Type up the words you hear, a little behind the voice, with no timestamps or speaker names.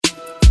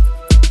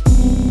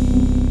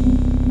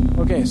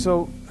Okay,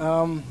 so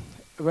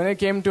when it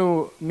came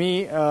to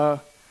me,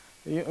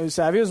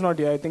 Savio's not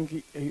here. I think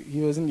he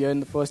wasn't here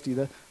in the first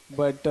either.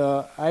 But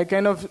I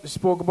kind of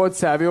spoke about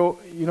Savio.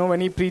 You know,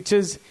 when he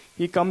preaches,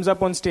 he comes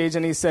up on stage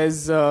and he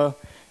says, I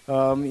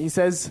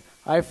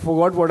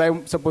forgot what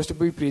I'm supposed to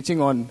be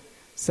preaching on.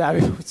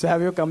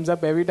 Savio comes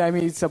up every time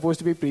he's supposed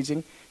to be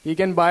preaching. He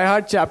can by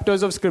heart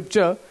chapters of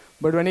scripture,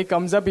 but when he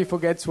comes up, he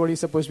forgets what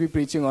he's supposed to be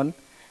preaching on.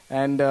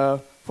 And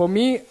for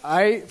me,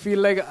 I feel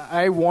like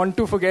I want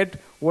to forget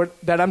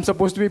that I'm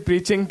supposed to be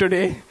preaching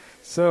today.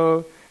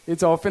 So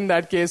it's often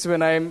that case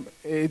when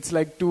it's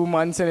like 2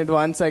 months in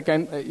advance,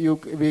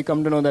 we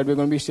come to know that we're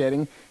going to be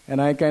sharing,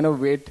 and I kind of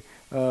wait,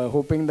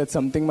 hoping that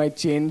something might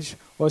change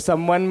or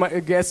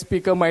a guest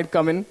speaker might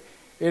come in.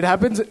 It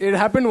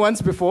happened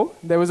once before.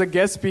 There was a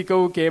guest speaker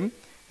who came,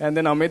 and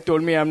then Amit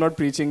told me I'm not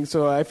preaching,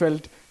 so I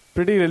felt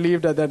pretty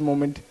relieved at that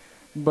moment.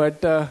 But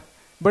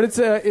it's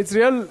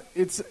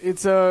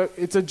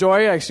a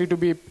joy actually to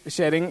be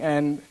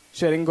sharing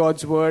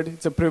God's word.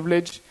 It's a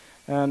privilege,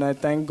 and I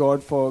thank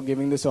God for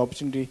giving this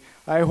opportunity.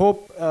 I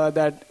hope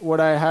that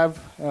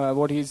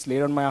what He's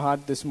laid on my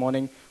heart this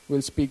morning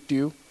will speak to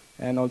you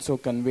and also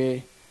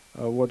convey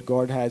what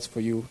God has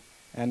for you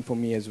and for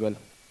me as well.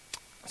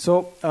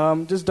 So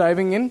just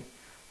diving in,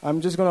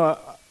 I'm just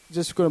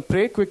gonna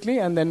pray quickly,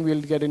 and then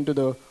we'll get into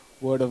the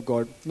Word of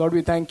God. Lord,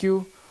 we thank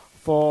you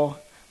for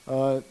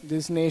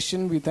this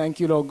nation. We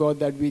thank you, Lord God,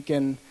 that we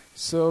can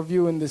serve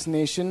you in this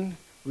nation.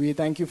 We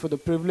thank you for the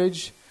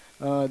privilege,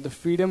 the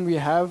freedom we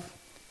have,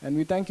 and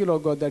we thank you,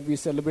 Lord God, that we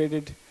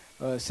celebrated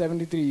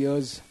 73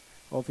 years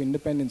of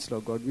independence,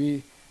 Lord God.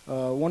 We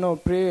want to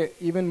pray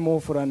even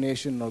more for our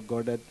nation, Lord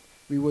God, that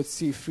we would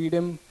see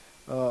freedom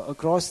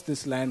across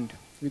this land.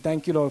 We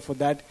thank you, Lord, for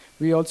that.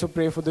 We also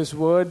pray for this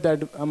word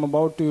that I'm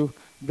about to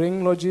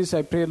bring, Lord Jesus.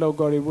 I pray, Lord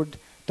God, it would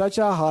touch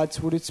our hearts.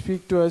 Would it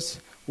speak to us?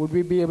 Would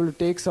we be able to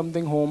take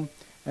something home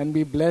and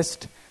be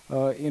blessed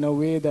in a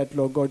way that,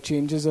 Lord God,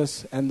 changes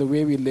us and the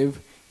way we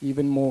live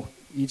even more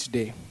each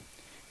day.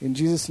 In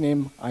Jesus'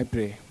 name, I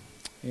pray.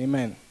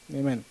 Amen.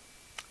 Amen.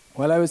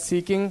 While I was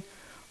seeking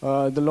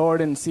the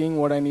Lord and seeing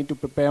what I need to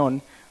prepare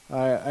on,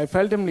 I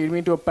felt Him lead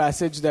me to a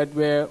passage that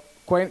we're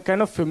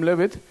kind of familiar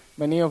with.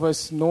 Many of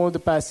us know the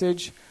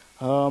passage.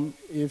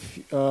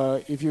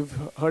 If you've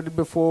heard it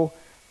before,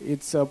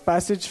 it's a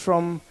passage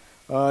from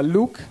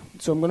Luke.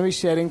 So I'm going to be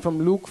sharing from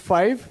Luke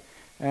 5.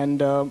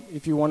 And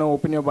if you want to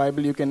open your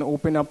Bible, you can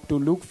open up to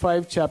Luke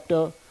 5,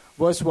 chapter,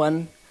 verse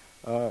 1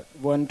 to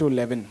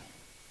 11.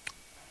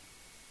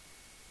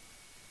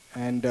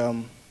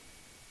 And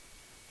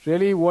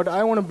really what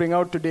I want to bring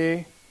out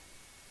today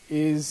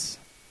is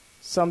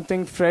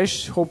something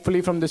fresh,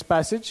 hopefully from this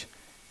passage.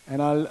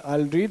 And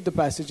I'll read the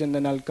passage and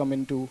then I'll come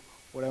into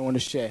what I want to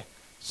share.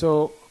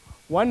 So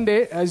one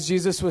day, as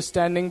Jesus was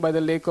standing by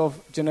the lake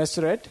of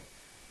Gennesaret,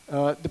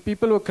 the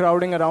people were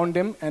crowding around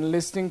him and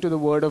listening to the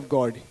word of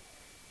God.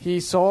 He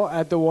saw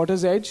at the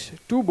water's edge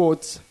 2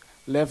 boats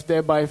left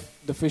there by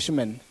the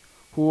fishermen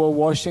who were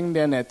washing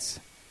their nets.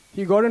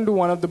 He got into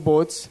one of the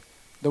boats,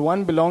 the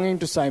one belonging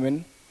to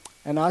Simon,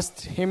 and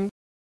asked him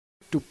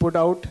to put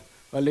out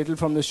a little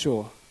from the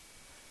shore.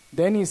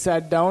 Then he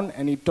sat down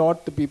and he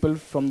taught the people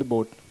from the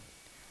boat.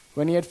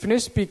 When he had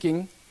finished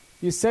speaking,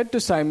 he said to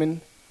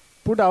Simon,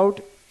 "Put out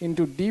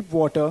into deep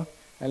water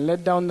and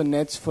let down the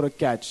nets for a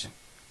catch."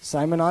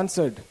 Simon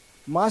answered,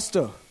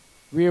 "Master,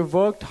 we have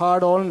worked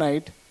hard all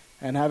night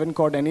and haven't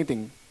caught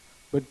anything.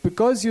 But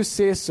because you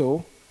say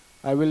so,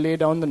 I will lay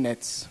down the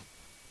nets."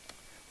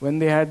 When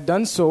they had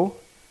done so,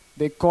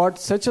 they caught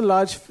such a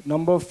large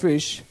number of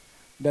fish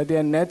that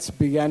their nets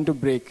began to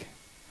break.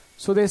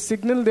 So they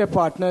signaled their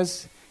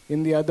partners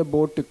in the other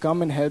boat to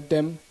come and help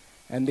them,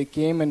 and they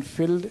came and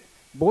filled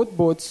both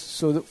boats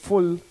so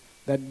full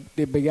that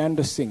they began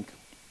to sink.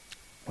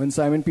 When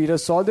Simon Peter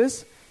saw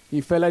this,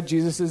 he fell at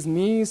Jesus'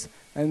 knees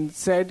and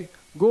said,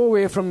 "Go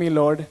away from me,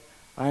 Lord,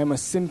 I am a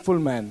sinful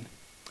man."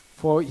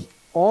 For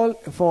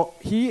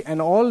he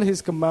and all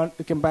his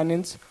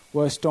companions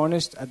were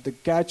astonished at the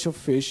catch of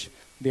fish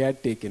they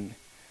had taken.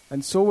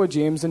 And so were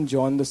James and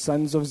John, the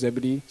sons of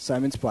Zebedee,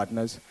 Simon's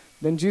partners.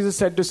 Then Jesus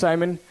said to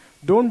Simon,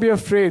 "Don't be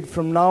afraid.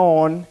 From now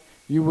on,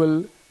 you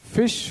will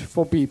fish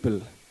for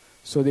people."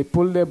 So they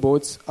pulled their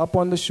boats up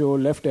on the shore,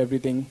 left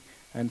everything,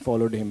 and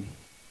followed him.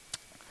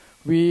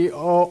 We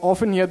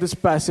often hear this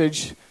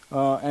passage,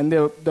 and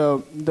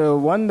the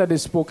one that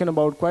is spoken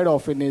about quite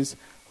often is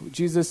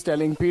Jesus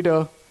telling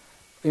Peter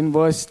in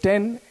verse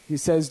 10, he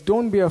says,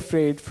 "Don't be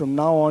afraid. From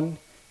now on,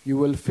 you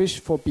will fish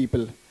for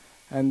people."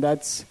 And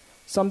that's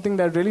something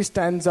that really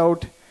stands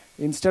out.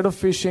 Instead of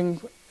fishing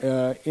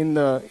in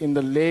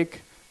the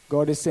lake,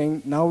 God is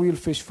saying, now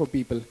we'll fish for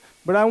people.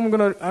 But I'm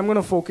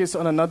gonna focus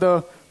on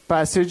another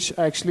passage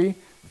actually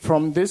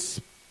from this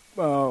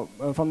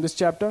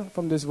chapter,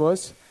 from this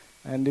verse,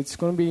 and it's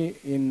going to be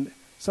in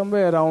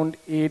somewhere around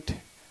 8,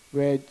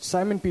 where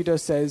Simon Peter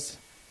says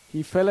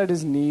he fell on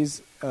his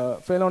knees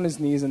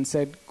and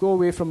said, "Go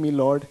away from me,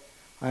 Lord,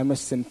 I am a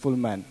sinful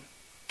man."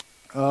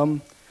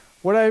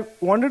 What I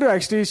wanted to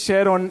actually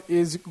share on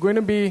is going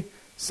to be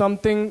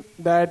something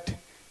that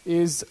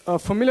is a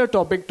familiar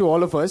topic to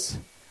all of us,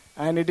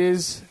 and it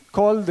is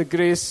called the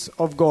grace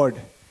of God.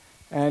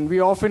 And we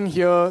often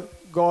hear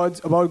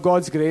about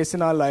God's grace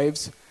in our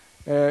lives.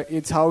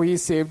 It's how He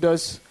saved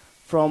us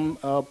from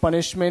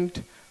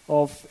punishment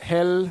of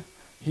hell.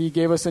 He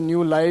gave us a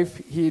new life.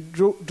 He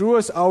drew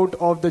us out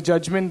of the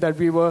judgment that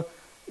we were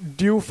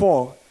due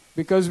for.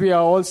 Because we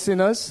are all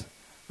sinners,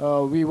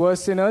 we were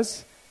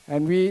sinners,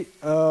 and we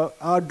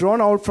are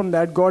drawn out from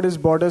that. God has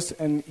brought us,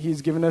 and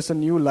He's given us a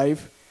new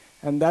life.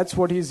 And that's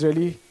what He's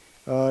really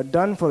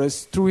done for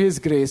us through His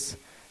grace.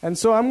 And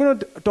so I'm going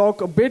to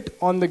talk a bit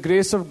on the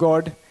grace of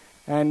God,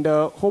 and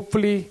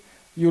hopefully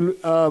you'll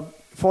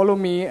follow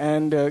me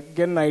and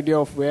get an idea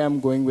of where I'm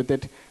going with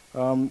it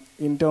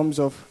in terms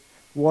of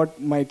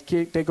what my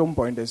take-home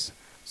point is.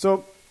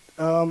 So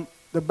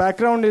the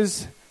background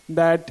is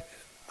that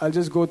I'll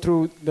just go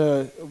through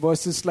the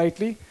verses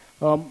slightly.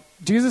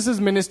 Jesus'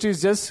 ministry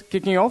is just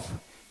kicking off.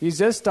 He's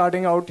just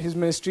starting out his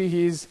ministry.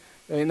 He's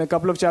in a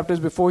couple of chapters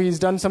before, he's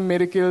done some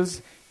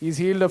miracles. He's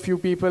healed a few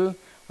people.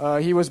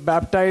 He was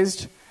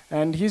baptized.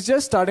 And he's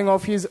just starting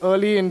off. He's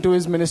early into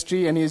his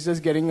ministry, and he's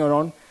just getting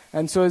around.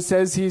 And so it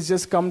says he's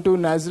just come to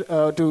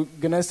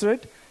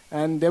Gennesaret,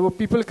 and there were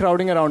people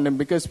crowding around him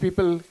because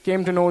people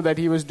came to know that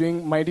he was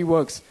doing mighty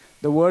works.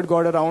 The word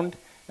got around,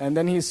 and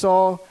then he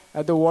saw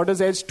at the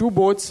water's edge 2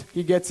 boats.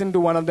 He gets into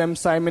one of them,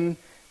 Simon's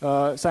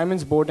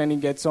boat, and he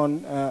gets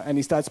on and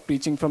he starts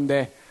preaching from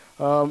there.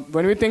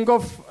 When we think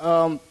of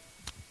some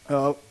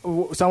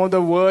of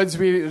the words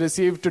we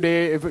receive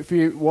today, if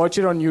we watch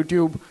it on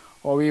YouTube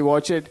or we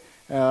watch it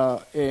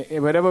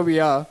wherever we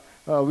are,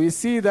 we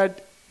see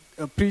that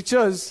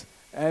preachers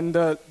and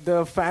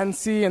the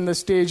fancy and the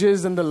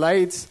stages and the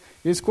lights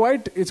it's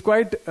quite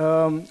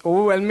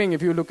overwhelming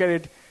if you look at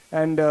it.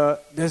 And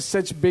there's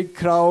such big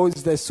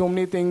crowds, there's so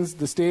many things,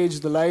 the stage,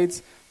 the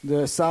lights,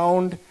 the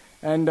sound.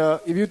 And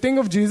if you think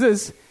of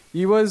Jesus,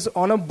 he was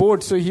on a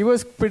boat, so he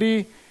was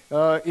pretty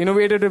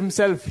innovative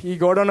himself. He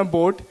got on a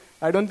boat.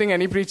 I don't think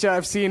any preacher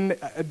I've seen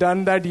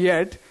done that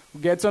yet.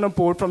 Gets on a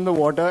boat from the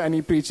water and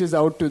he preaches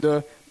out to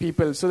the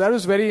people. So that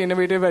was very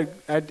innovative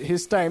at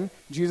his time.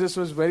 Jesus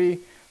was very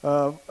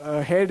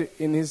ahead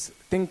in his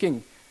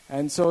thinking.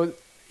 And so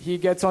he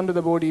gets onto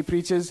the boat, he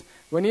preaches.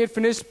 When he had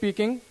finished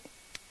speaking,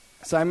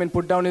 Simon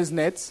put down his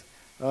nets.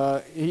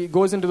 He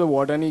goes into the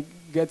water and he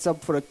gets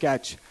up for a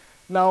catch.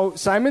 Now,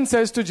 Simon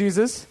says to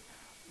Jesus,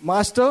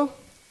 "Master,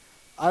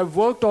 I've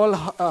worked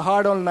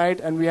hard all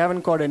night and we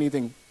haven't caught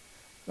anything."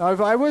 Now, if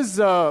I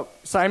was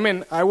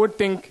Simon, I would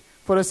think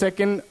for a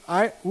second,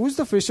 who's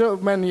the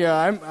fisherman here?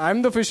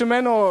 I'm the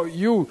fisherman or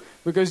you?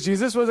 Because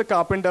Jesus was a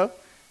carpenter,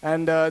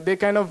 and they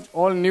kind of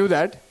all knew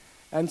that.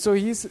 And so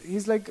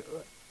he's like,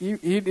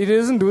 he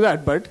doesn't do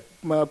that, but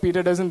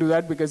Peter doesn't do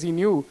that because he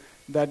knew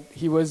that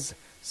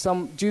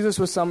Jesus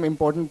was some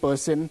important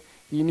person.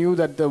 He knew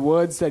that the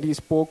words that he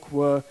spoke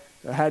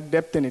had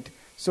depth in it.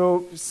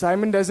 So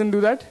Simon doesn't do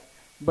that,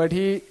 but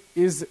he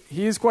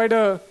is quite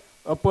a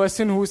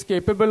person who's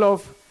capable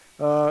of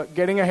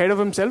getting ahead of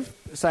himself.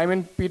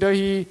 Simon Peter,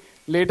 he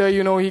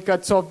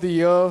cuts off the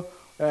ear.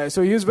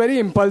 So he is very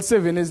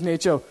impulsive in his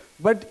nature.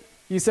 But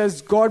he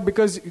says,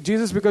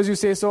 Jesus, because you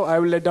say so, I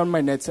will let down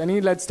my nets. And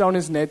he lets down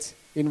his nets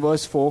in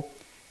verse 4.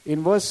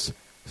 In verse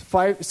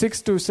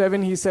 6 to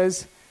 7, he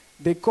says,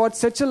 they caught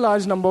such a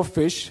large number of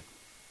fish,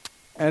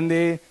 and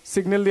they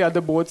signaled the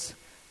other boats.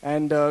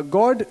 And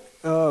God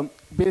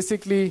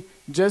basically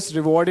just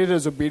rewarded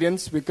his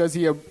obedience because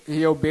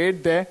he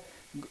obeyed there.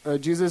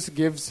 Jesus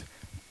gives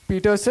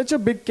Peter such a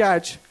big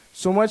catch,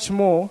 so much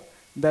more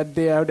that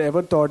they had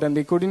ever thought, and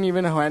they couldn't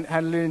even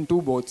handle it in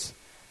 2 boats.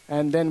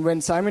 And then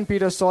when Simon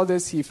Peter saw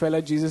this, he fell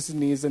at Jesus'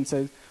 knees and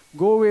said,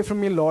 "Go away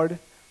from me, Lord,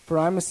 for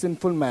I am a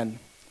sinful man."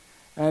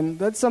 And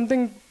that's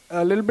something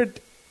a little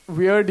bit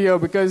weird here,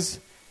 because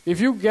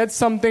if you get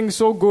something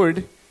so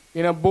good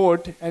in a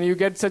boat and you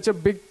get such a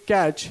big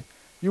catch,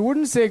 you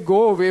wouldn't say,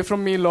 "Go away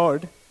from me,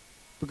 Lord,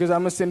 because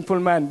I'm a sinful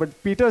man."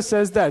 But Peter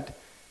says that,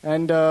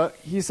 and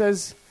he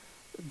says,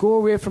 "Go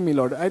away from me,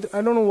 Lord." I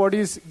don't know what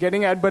he's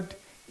getting at, but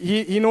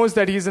he knows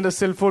that he's in a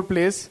sinful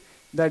place,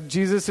 that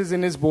Jesus is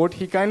in his boat.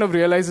 He kind of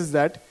realizes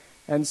that.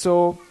 And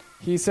so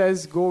he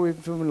says, "Go away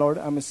from me, Lord,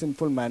 I'm a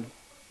sinful man."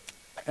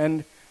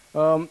 And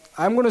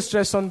I'm going to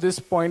stress on this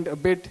point a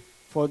bit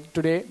for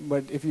today,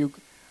 but if you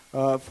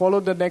follow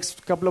the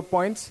next couple of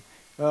points,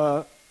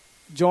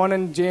 John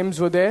and James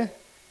were there,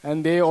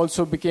 and they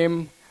also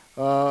became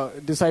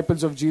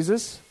disciples of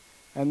Jesus.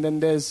 And then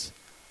there's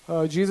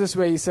Jesus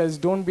where he says,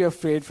 "Don't be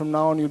afraid, from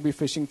now on you'll be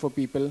fishing for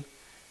people."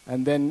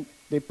 And then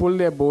they pulled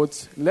their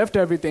boats, left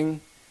everything,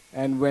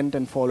 and went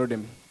and followed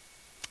him.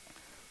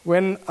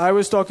 When I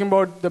was talking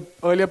about the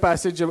earlier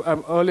passage,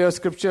 earlier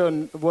scripture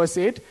in verse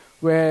 8,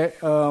 where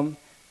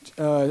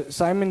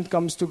Simon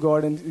comes to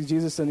God and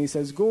Jesus, and he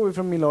says, "Go away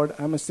from me, Lord,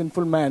 I'm a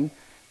sinful man."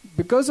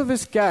 Because of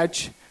his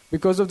catch,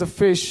 because of the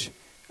fish,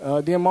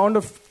 the amount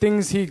of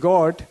things he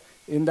got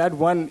in that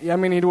one,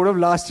 it would have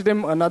lasted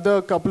him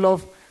another couple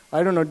of,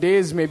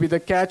 days maybe.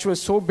 The catch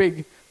was so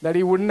big that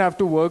he wouldn't have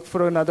to work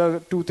for another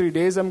 2-3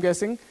 days, I'm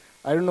guessing.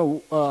 I don't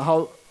know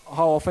how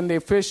often they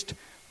fished,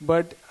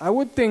 But I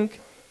would think,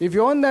 if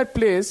you're in that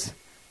place,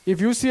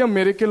 if you see a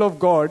miracle of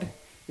God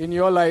in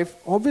your life,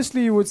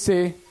 obviously you would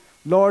say,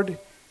 Lord,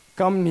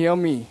 come near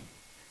me.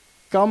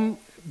 Come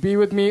be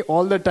with me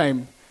all the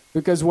time.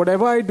 Because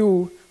whatever I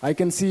do, I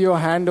can see your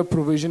hand of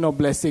provision or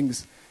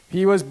blessings.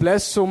 He was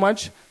blessed so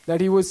much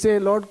that he would say,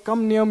 Lord,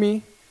 come near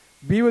me.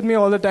 Be with me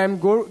all the time.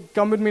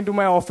 Come with me to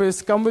my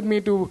office. Come with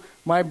me to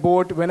my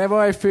boat. Whenever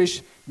I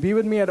fish, be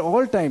with me at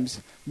all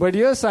times. But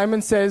here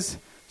Simon says,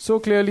 so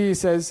clearly he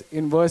says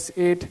in verse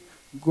 8,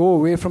 go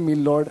away from me,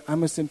 Lord,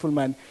 I'm a sinful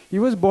man. He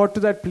was brought to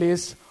that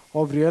place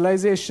of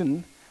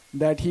realization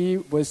that he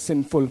was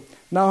sinful.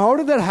 Now, how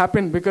did that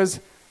happen? Because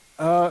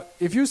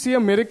if you see a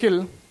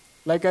miracle,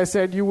 like I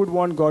said, you would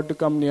want God to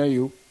come near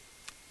you.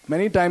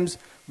 Many times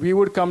we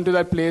would come to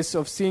that place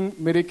of seeing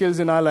miracles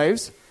in our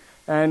lives.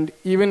 And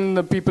even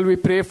the people we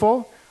pray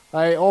for,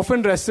 I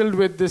often wrestled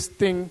with this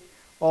thing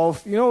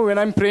of, when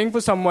I'm praying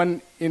for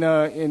someone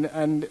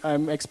and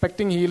I'm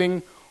expecting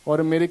healing or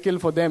a miracle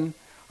for them,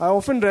 I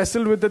often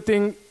wrestled with the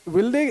thing,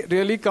 will they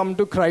really come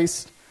to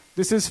Christ?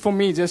 This is for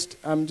me,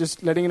 I'm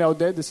just letting it out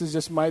there. This is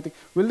just my thing.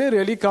 Will they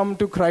really come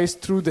to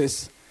Christ through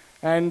this?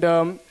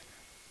 And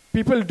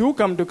people do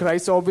come to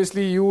Christ.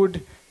 Obviously, you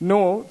would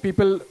know,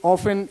 people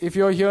often, if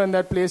you're here in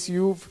that place,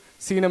 you've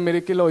seen a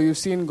miracle or you've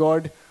seen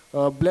God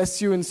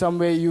bless you in some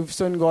way, you've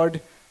seen God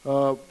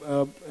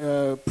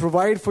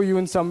provide for you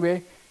in some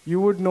way, you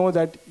would know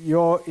that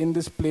you're in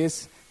this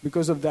place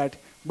because of that.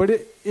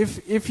 But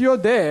if you're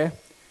there,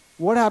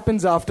 what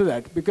happens after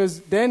that?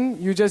 Because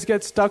then you just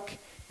get stuck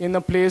in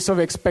a place of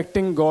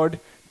expecting God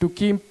to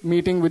keep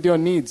meeting with your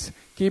needs,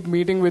 keep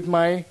meeting with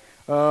my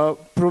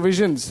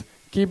provisions,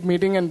 keep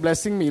meeting and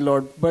blessing me,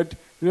 Lord. But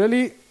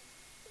really,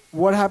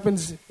 what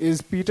happens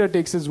is Peter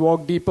takes his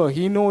walk deeper.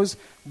 He knows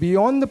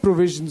beyond the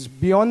provisions,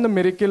 beyond the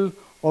miracle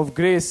of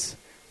grace,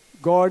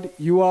 God,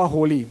 you are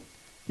holy.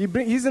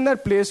 He's in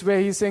that place where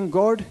he's saying,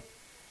 God,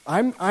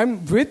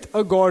 I'm with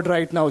a God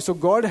right now. So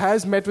God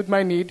has met with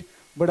my need,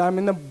 but I'm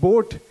in a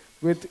boat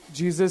with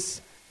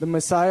Jesus, the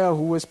Messiah,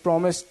 who was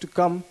promised to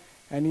come,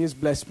 and he has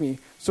blessed me.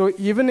 So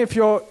even if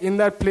you're in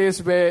that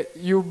place where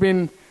you've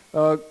been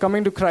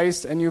coming to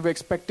Christ and you're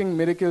expecting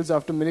miracles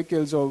after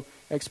miracles or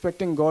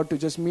expecting God to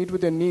just meet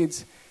with your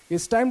needs,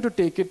 it's time to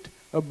take it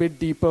a bit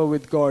deeper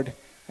with God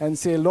and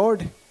say,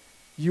 Lord,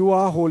 you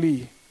are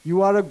holy.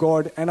 You are a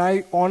God, and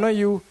I honor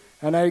you,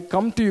 and I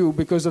come to you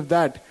because of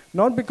that.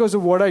 Not because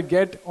of what I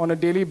get on a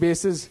daily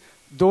basis.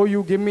 Though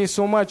you give me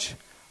so much,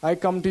 I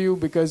come to you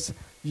because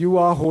you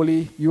are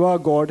holy, you are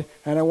God,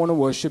 and I want to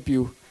worship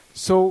you.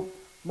 So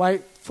my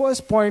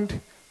first point,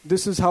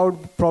 this is how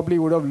it probably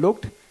would have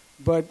looked,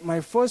 but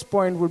my first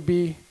point would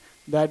be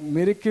that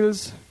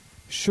miracles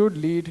should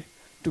lead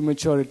to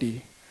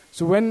maturity.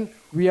 So when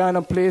we are in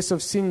a place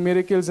of seeing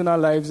miracles in our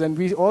lives, and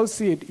we all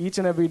see it each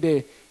and every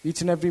day,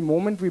 each and every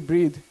moment we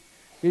breathe,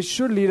 it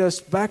should lead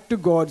us back to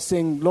God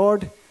saying,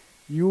 Lord,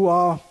 you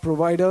are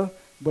provider,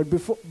 but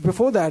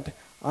before that,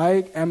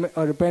 I am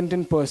a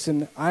repentant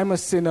person, I am a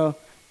sinner,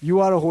 you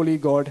are a holy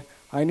God,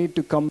 I need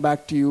to come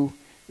back to you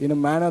in a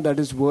manner that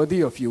is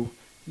worthy of you.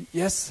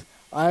 Yes,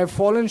 I have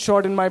fallen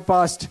short in my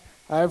past,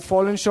 I have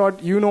fallen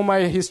short, you know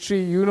my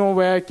history, you know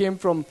where I came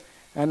from,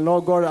 and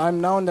Lord God,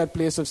 I'm now in that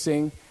place of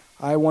saying,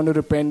 I want to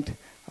repent,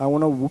 I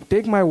want to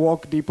take my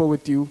walk deeper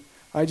with you,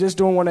 I just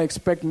don't want to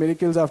expect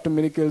miracles after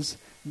miracles,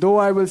 though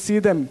I will see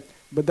them,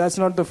 but that's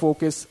not the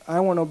focus. I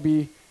want to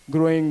be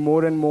growing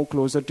more and more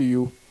closer to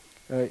you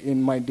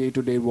in my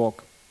day-to-day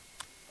walk.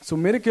 So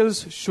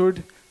miracles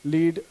should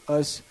lead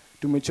us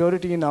to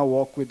maturity in our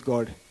walk with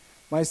God.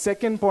 My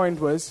second point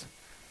was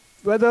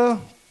whether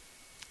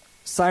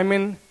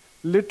Simon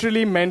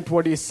literally meant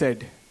what he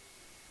said.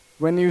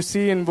 When you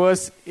see in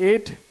verse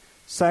 8,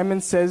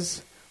 Simon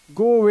says,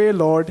 go away,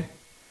 Lord,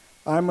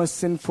 I'm a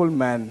sinful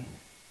man.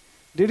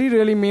 Did he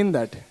really mean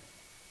that?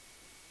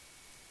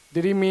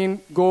 Did he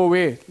mean go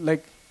away?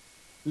 Like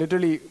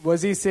literally,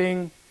 was he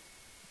saying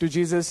to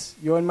Jesus,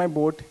 you're in my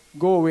boat,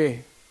 go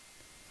away?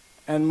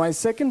 And my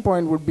second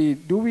point would be,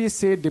 do we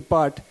say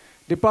depart?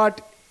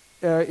 Depart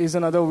is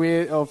another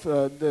way of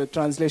the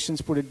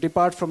translations put it.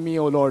 Depart from me,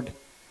 O Lord,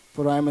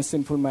 for I am a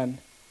sinful man.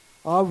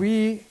 Are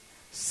we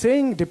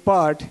saying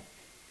depart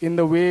in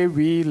the way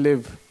we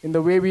live, in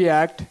the way we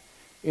act,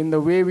 in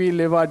the way we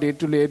live our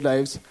day-to-day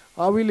lives?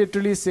 Are we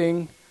literally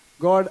saying,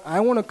 God, I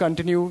want to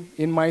continue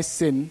in my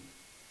sin,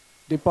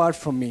 depart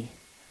from me.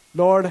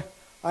 Lord,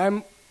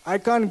 I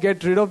can't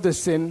get rid of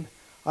this sin,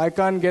 I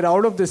can't get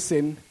out of this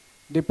sin,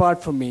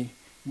 depart from me.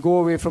 Go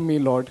away from me,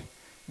 Lord.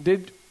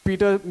 Did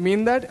Peter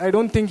mean that? I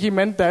don't think he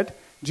meant that.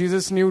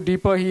 Jesus knew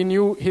deeper, he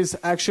knew his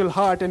actual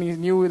heart, and he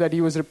knew that he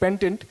was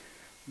repentant.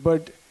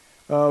 But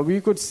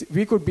we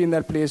could be in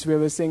that place where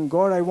we're saying,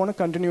 God, I want to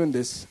continue in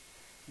this.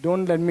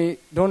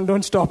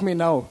 Don't stop me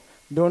now.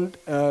 Don't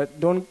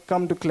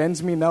come to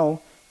cleanse me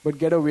now, but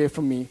get away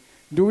from me.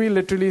 Do we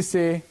literally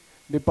say,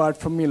 depart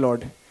from me,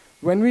 Lord?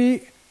 When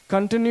we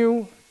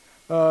continue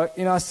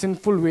in our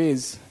sinful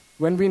ways,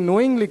 when we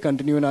knowingly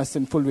continue in our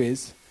sinful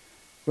ways,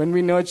 when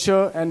we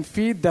nurture and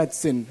feed that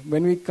sin,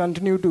 when we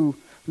continue to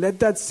let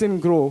that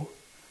sin grow,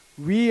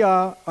 we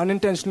are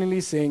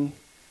unintentionally saying,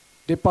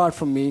 depart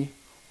from me,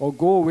 or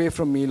go away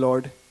from me,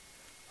 Lord.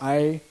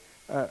 I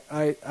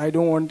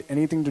don't want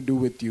anything to do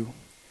with you.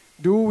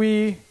 Do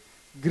we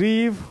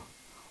grieve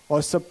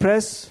or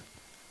suppress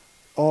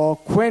or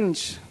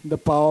quench the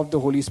power of the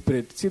Holy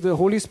Spirit? See, the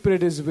Holy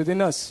Spirit is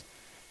within us.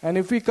 And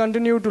if we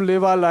continue to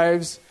live our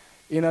lives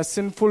in a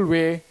sinful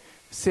way,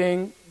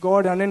 saying,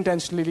 God,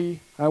 unintentionally,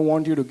 I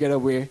want you to get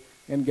away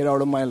and get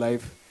out of my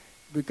life,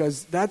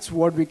 because that's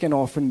what we can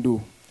often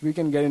do. We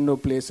can get into a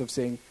place of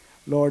saying,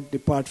 Lord,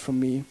 depart from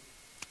me.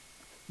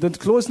 The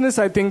closeness,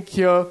 I think,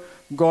 here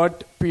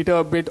got Peter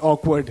a bit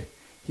awkward.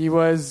 He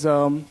was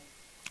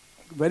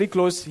very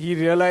close. He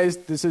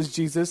realized this is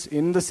Jesus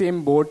in the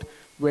same boat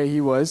where he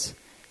was.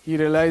 He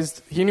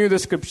realized, he knew the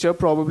scripture,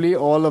 probably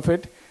all of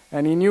it,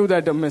 and he knew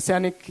that a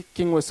messianic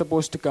king was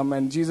supposed to come,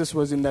 and Jesus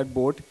was in that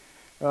boat.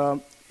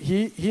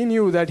 He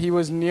knew that he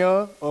was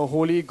near a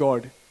holy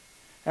God.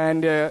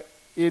 And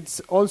it's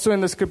also in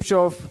the scripture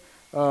of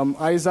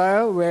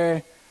Isaiah,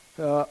 where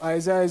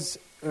Isaiah is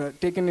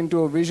taken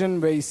into a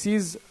vision where he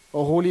sees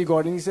a holy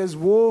God, and he says,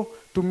 woe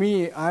to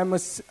me, I'm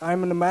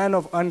a man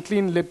of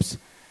unclean lips.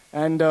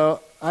 And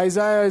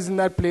Isaiah is in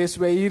that place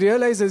where he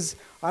realizes,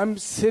 I'm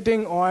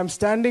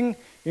standing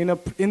in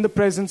the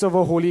presence of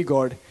a holy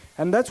God.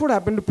 And that's what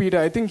happened to Peter.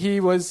 I think he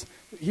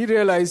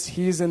realized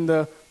he's in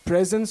the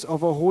presence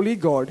of a holy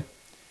God.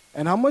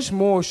 And how much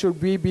more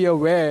should we be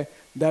aware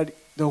that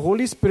the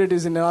Holy Spirit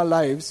is in our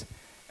lives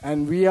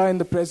and we are in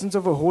the presence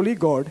of a holy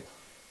God?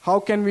 How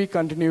can we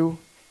continue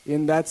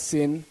in that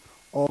sin,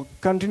 or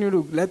continue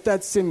to let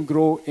that sin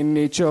grow in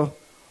nature,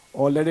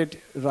 or let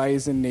it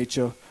rise in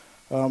nature?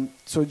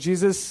 So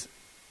Jesus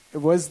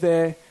was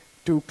there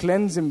to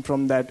cleanse him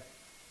from that.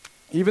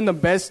 Even the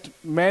best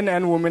men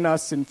and women are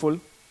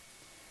sinful,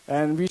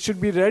 and we should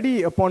be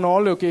ready upon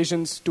all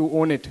occasions to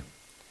own it.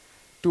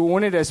 To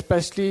own it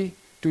especially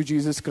to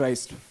Jesus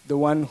Christ, the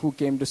one who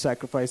came to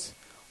sacrifice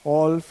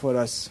all for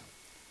us.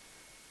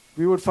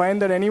 We would find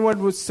that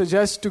anyone would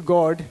suggest to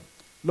God,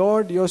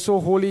 Lord, you're so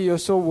holy, you're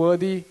so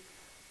worthy.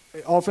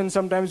 Often,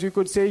 sometimes we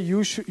could say,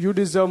 you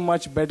deserve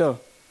much better.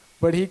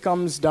 But he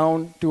comes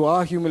down to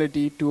our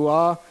humility, to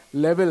our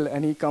level,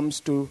 and he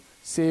comes to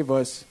save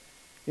us.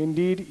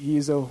 Indeed, he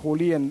is a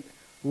holy and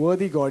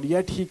worthy God,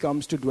 yet he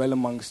comes to dwell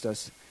amongst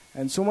us.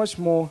 And so much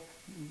more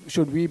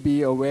should we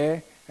be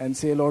aware and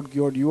say, Lord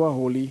God, you are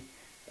holy,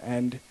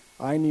 and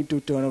I need to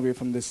turn away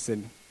from this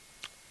sin.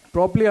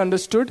 Properly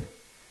understood,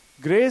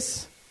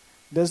 grace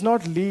does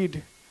not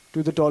lead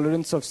to the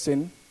tolerance of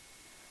sin,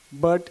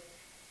 but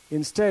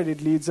instead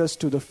it leads us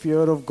to the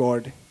fear of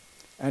God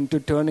and to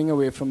turning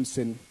away from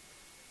sin.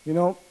 You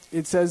know,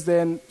 it says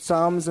there in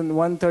Psalms and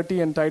 130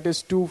 and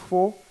Titus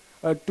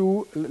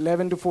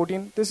 2:11 to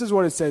 14, this is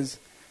what it says.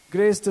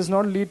 Grace does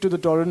not lead to the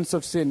tolerance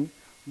of sin,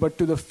 but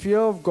to the fear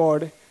of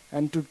God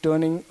and to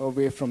turning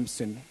away from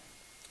sin.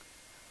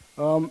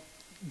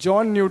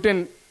 John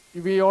Newton,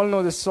 we all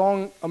know the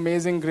song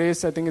Amazing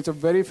Grace. I think it's a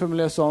very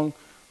familiar song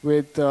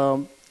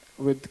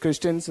with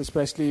Christians,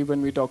 especially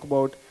when we talk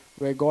about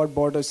where God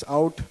brought us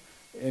out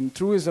and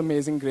through his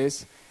amazing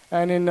grace.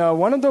 And in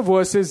one of the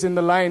verses in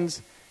the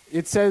lines,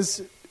 it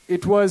says,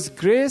 it was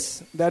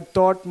grace that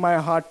taught my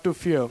heart to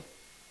fear.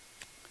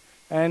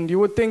 And you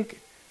would think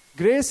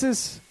grace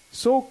is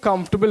so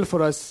comfortable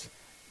for us,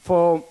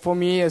 for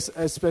me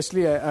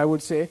especially, I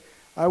would say.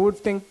 I would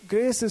think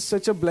grace is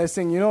such a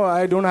blessing. You know,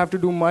 I don't have to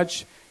do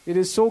much. It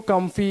is so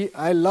comfy.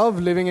 I love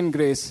living in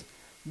grace.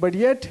 But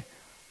yet,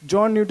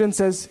 John Newton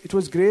says, it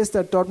was grace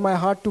that taught my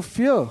heart to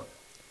fear.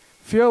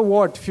 Fear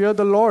what? Fear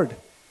the Lord.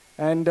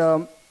 And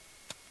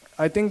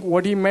I think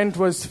what he meant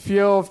was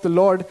fear of the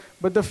Lord.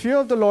 But the fear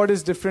of the Lord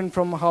is different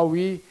from how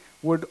we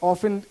would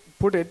often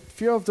put it.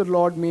 Fear of the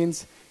Lord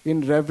means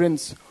in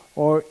reverence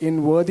or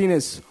in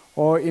worthiness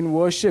or in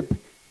worship.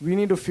 We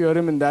need to fear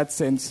him in that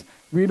sense.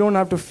 We don't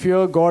have to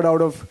fear God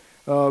out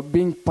of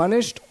being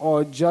punished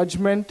or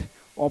judgment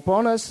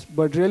upon us,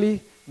 but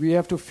really we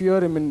have to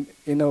fear him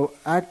in an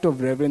act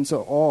of reverence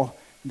or awe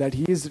that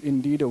he is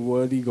indeed a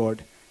worthy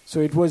God. So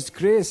it was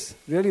grace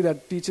really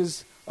that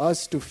teaches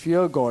us to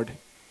fear God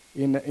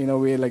in a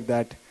way like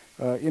that.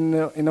 In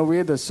a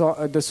way the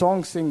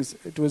song sings,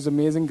 it was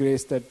amazing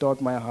grace that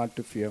taught my heart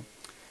to fear.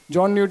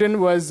 John Newton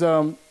was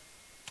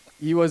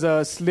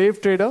a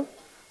slave trader,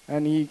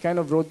 and he kind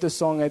of wrote this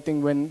song, I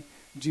think, when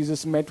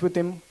Jesus met with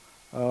him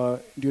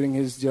during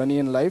his journey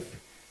in life.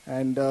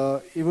 And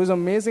it was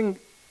amazing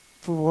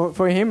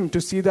for him to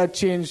see that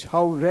change,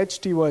 how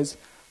wretched he was,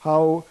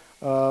 how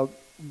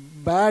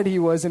bad he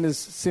was in his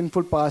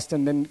sinful past,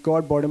 and then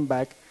God brought him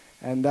back.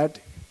 And that,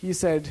 he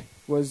said,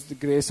 was the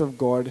grace of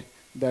God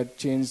that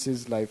changed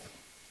his life.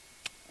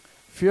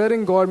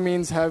 Fearing God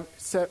means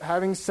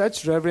having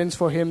such reverence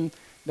for him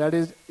that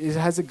it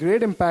has a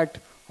great impact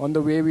on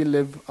the way we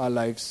live our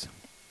lives.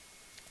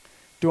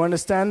 To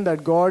understand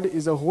that God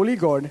is a holy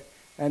God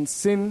and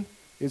sin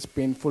is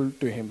painful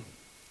to him.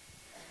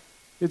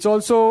 It's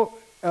also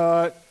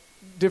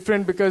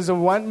different because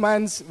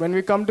when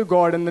we come to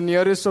God and the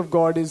nearest of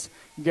God is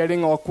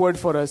getting awkward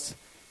for us,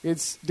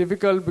 it's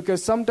difficult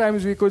because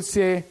sometimes we could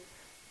say,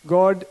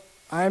 God,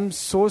 I'm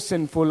so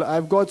sinful.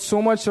 I've got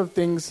so much of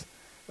things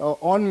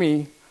on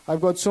me.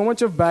 I've got so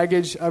much of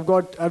baggage.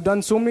 I've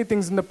done so many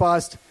things in the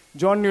past.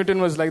 John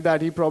Newton was like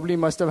that. He probably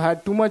must have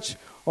had too much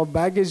of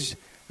baggage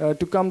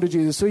to come to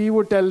Jesus. So he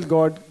would tell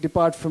God,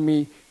 depart from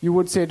me. You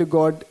would say to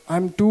God,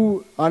 I'm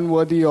too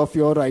unworthy of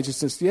your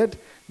righteousness. Yet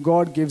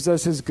God gives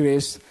us his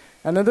grace.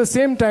 And at the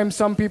same time,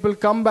 some people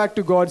come back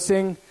to God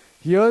saying,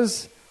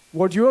 here's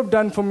what you have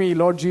done for me,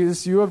 Lord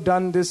Jesus. You have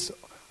done this.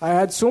 I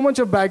had so much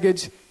of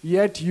baggage,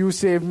 yet you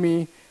saved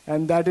me.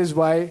 And that is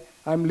why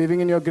I'm living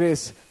in your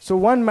grace. So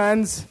one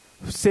man's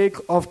sake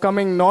of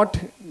coming not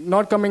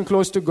coming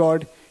close to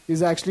God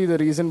is actually the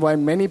reason why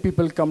many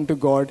people come to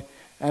God,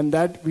 and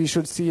that we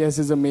should see as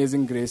his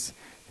amazing grace.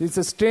 It's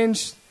a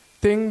strange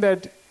thing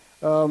that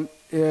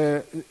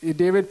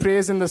David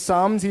prays in the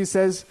Psalms. He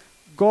says,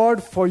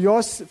 God, for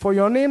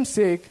your name's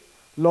sake,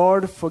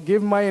 Lord,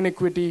 forgive my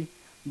iniquity,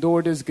 though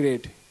it is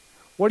great.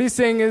 What he's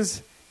saying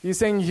is,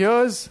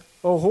 here's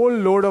a whole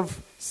load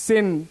of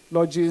sin,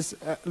 Lord Jesus,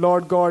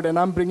 Lord God, and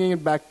I'm bringing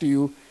it back to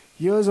you.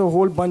 Here's a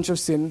whole bunch of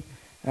sin,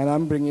 and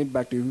I'm bringing it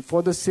back to you.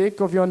 For the sake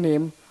of your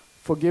name,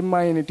 forgive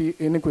my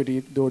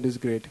iniquity, though it is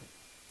great.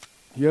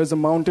 Here's a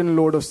mountain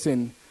load of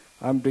sin,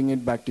 I'm bringing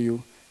it back to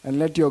you, and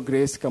let your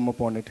grace come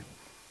upon it.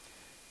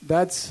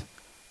 That's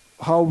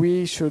how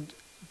we should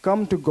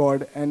come to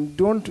God, and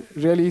don't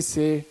really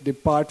say,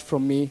 depart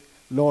from me,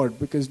 Lord,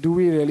 because do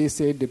we really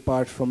say,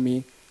 depart from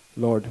me,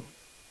 Lord?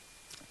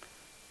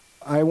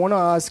 I want to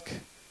ask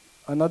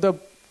another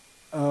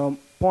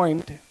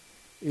point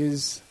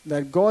is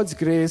that God's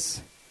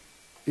grace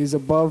is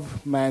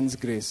above man's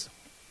grace.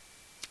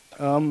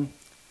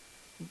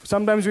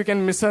 Sometimes we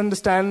can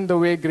misunderstand the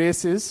way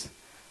grace is.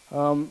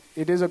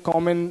 It is a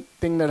common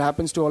thing that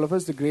happens to all of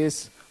us. The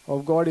grace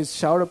of God is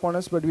showered upon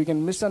us, but we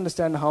can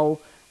misunderstand how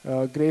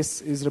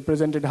grace is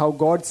represented, how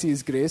God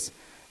sees grace.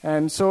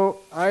 And so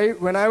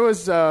when I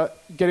was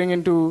getting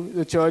into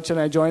the church and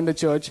I joined the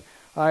church,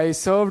 I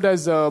served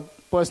as a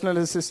personal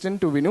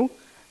assistant to Vinu.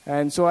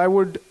 And so I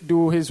would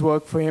do his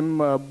work for him,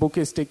 book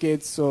his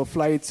tickets or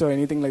flights or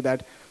anything like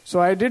that. So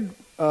I did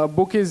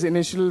book his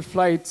initial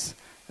flights.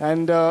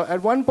 And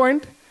at one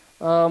point,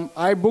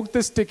 I booked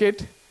this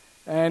ticket,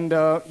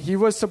 and he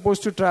was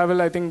supposed to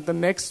travel, I think, the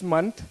next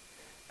month.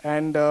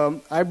 And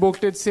I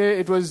booked it, say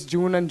it was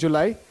June and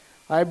July.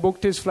 I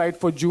booked his flight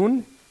for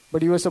June,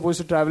 but he was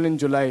supposed to travel in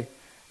July.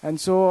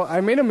 And so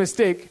I made a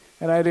mistake,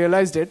 and I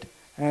realized it.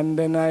 And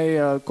then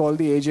I called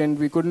the agent.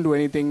 We couldn't do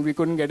anything. We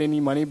couldn't get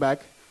any money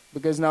back.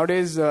 Because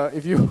nowadays,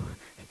 if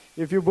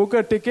you book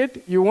a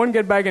ticket, you won't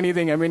get back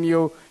anything. I mean,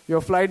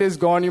 your flight is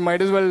gone. You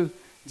might as well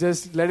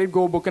just let it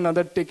go, book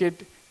another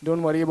ticket.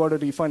 Don't worry about a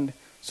refund.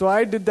 So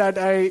I did that.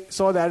 I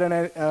saw that, and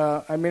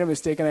I made a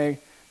mistake, and I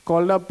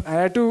called up. I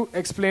had to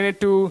explain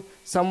it to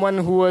someone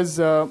who was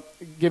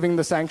giving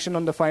the sanction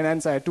on the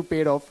finance. I had to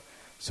pay it off.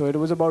 So it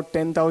was about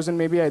 10,000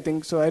 maybe, I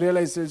think. So I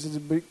realized this is a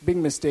big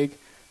mistake.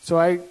 So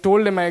I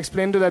told him, I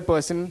explained to that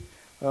person,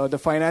 the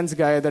finance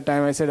guy at the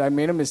time, I said, I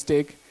made a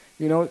mistake,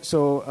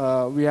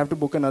 so we have to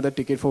book another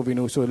ticket for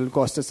Vinu, so it'll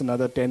cost us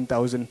another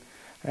 10,000.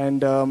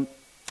 And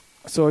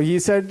so he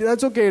said,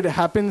 that's okay, it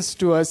happens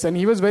to us. And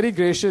he was very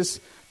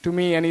gracious to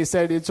me, and he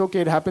said, it's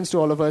okay, it happens to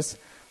all of us.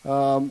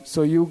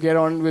 So you get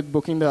on with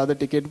booking the other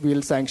ticket,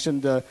 we'll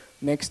sanction the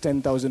next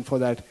 10,000 for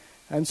that.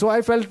 And so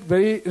I felt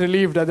very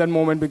relieved at that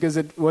moment, because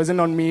it wasn't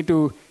on me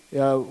to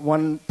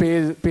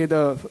pay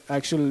the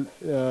actual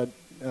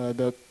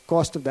the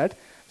cost of that.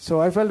 So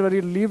I felt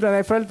very relieved, and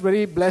I felt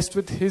very blessed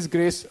with his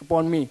grace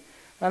upon me.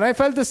 And I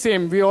felt the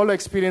same. We all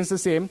experienced the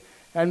same.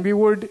 And we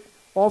would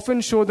often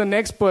show the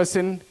next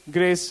person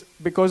grace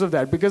because of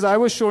that. Because I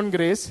was shown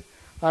grace,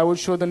 I would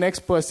show the next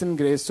person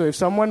grace. So if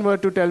someone were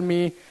to tell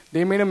me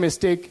they made a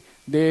mistake,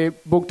 they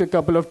booked a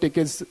couple of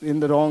tickets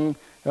in the wrong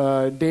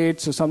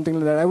dates or something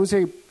like that, I would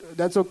say,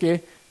 that's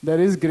okay. There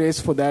is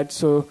grace for that.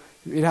 So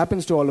it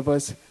happens to all of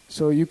us.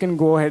 So you can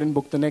go ahead and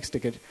book the next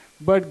ticket.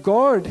 But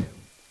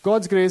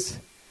God's grace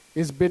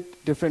is a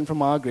bit different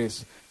from our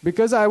grace.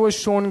 Because I was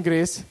shown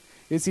grace,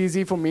 it's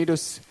easy for me to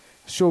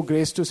show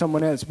grace to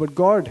someone else. But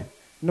God,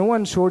 no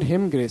one showed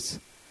him grace.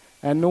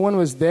 And no one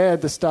was there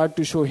at the start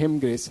to show him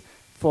grace.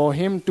 For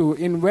him to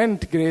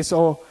invent grace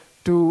or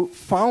to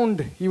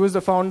found, he was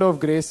the founder of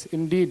grace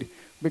indeed.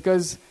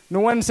 Because no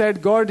one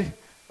said, God,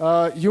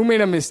 you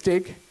made a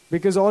mistake,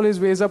 because all his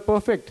ways are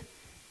perfect.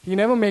 He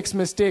never makes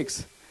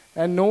mistakes.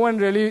 And no one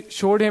really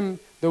showed him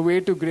the way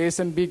to grace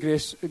and be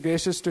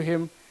gracious to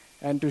him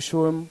and to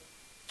show him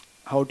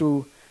how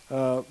to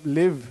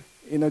live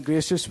in a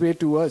gracious way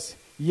to us.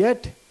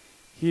 Yet,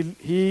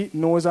 he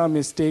knows our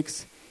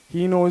mistakes.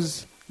 He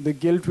knows the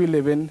guilt we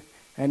live in,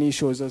 and he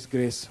shows us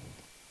grace.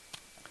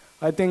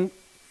 I think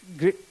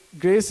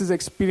grace is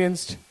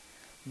experienced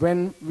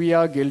when we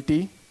are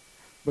guilty,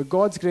 but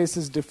God's grace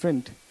is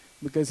different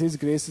because his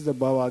grace is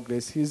above our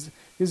grace.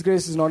 His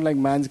grace is not like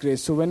man's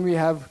grace. So when we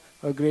have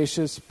a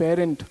gracious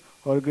parent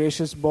or a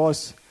gracious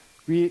boss,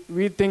 we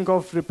think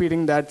of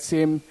repeating that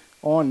same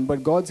on,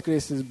 but God's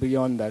grace is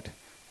beyond that.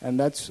 And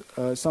that's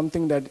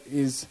something that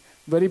is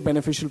very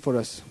beneficial for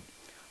us.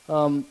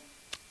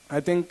 I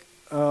think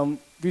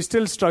we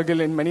still struggle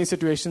in many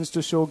situations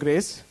to show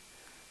grace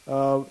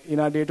in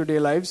our day-to-day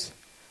lives.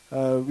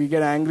 We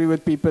get angry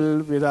with people,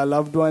 with our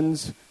loved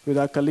ones, with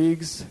our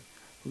colleagues.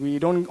 We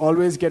don't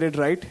always get it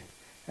right,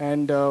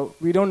 and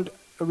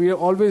we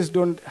always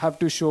don't have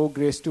to show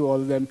grace to all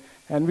of them.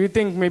 And we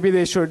think maybe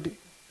they should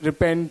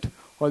repent,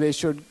 or they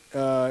should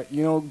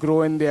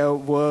grow in their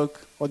work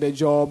or their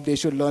job. They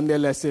should learn their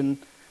lesson.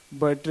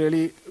 But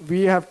really,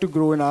 we have to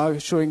grow in our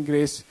showing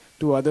grace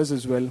to others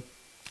as well.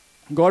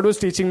 God was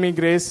teaching me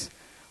grace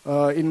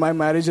in my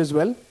marriage as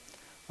well.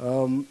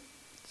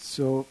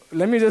 So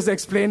let me just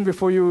explain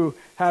before you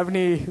have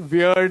any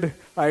weird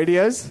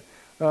ideas.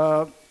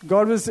 God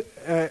was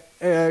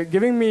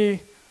giving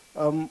me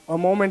a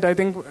moment, I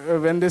think,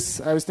 when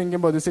I was thinking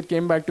about this, it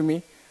came back to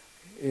me.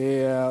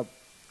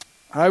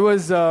 I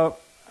was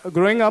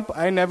growing up,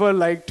 I never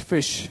liked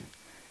fish.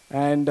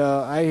 And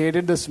I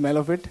hated the smell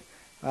of it.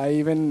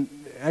 I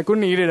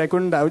couldn't eat it, I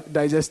couldn't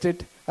digest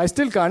it. I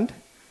still can't,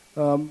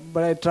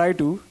 but I try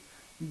to.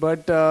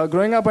 But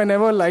growing up, I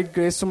never liked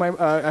grace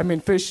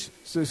to fish.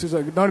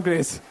 So not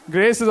grace.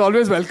 Grace is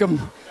always welcome.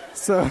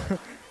 So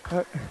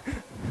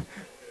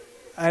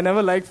I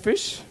never liked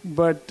fish,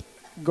 but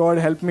God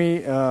helped me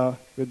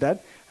with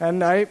that.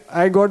 And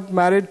I got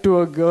married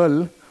to a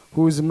girl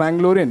who's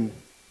Mangalorean.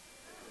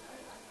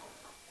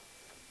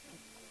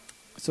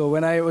 So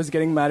when I was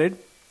getting married,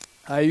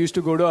 I used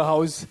to go to a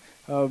house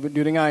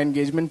during our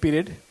engagement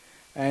period,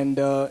 and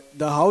the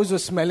house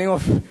was smelling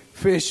of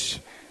fish.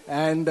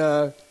 And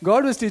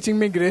God was teaching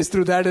me grace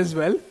through that as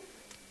well.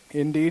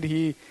 Indeed,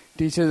 He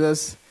teaches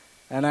us,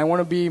 and I want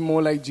to be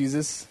more like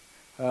Jesus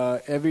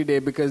every day,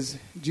 because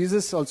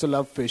Jesus also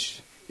loved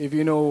fish. If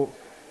you know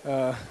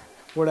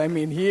what I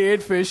mean, He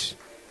ate fish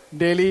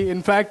daily.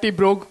 In fact, He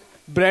broke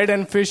bread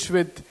and fish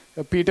with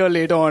Peter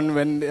later on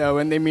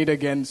when they meet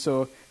again.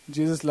 So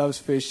Jesus loves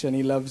fish, and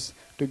He loves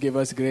to give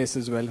us grace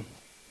as well.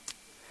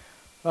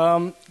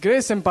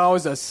 Grace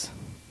empowers us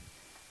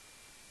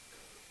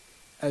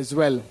as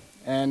well,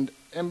 and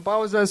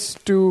empowers us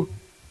to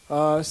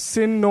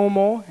sin no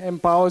more,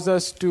 empowers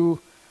us to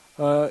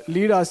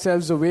lead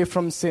ourselves away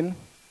from sin.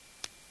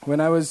 When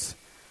I was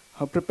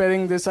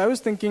preparing this, I was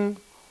thinking,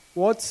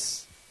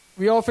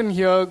 we often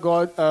hear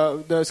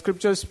the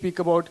scriptures speak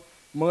about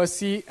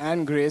mercy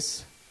and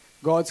grace,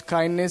 God's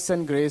kindness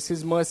and grace,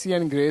 His mercy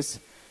and grace.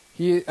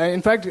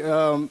 In fact,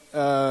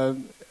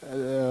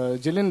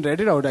 Jillian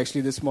read it out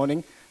actually this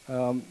morning,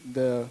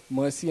 the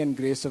mercy and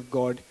grace of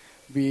God.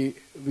 We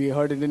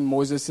heard it in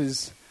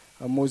Moses.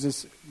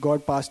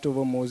 God passed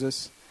over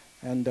Moses,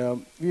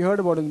 and we heard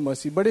about His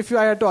mercy. But if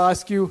I had to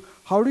ask you,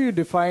 how do you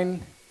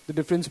define the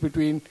difference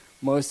between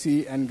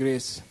mercy and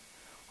grace?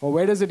 Or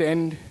where does it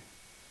end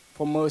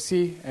for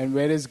mercy, and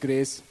where is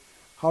grace?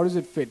 How does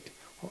it fit?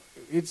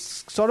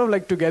 It's sort of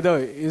like together,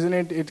 isn't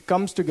it? It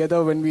comes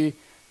together when we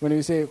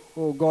say,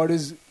 oh, God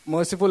is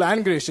merciful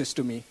and gracious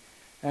to me.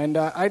 And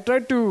I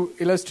tried to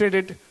illustrate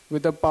it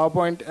with a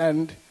PowerPoint.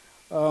 And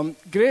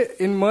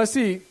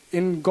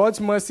in God's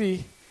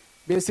mercy,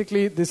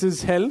 basically this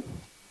is hell.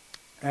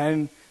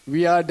 And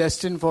we are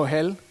destined for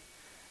hell.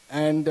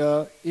 And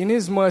in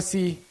His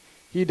mercy,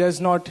 He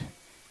does not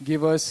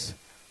give us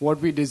what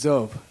we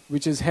deserve,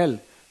 which is hell.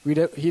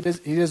 He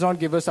does not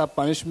give us our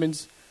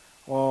punishments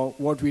or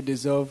what we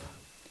deserve.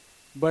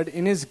 But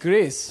in His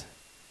grace,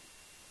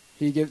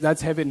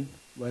 that's heaven,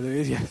 by the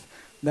way. Yes,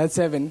 that's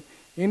heaven.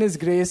 In His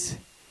grace,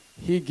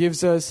 He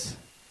gives us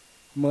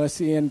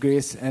mercy and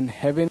grace, and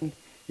heaven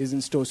is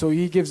in store. So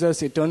He gives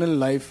us eternal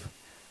life,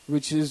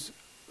 which is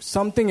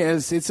something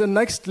else. It's a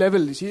next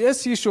level.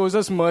 Yes, He shows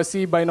us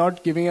mercy by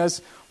not giving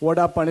us what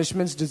our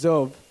punishments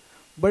deserve.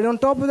 But on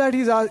top of that,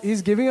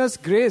 He's giving us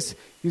grace.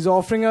 He's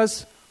offering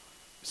us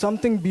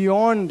something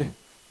beyond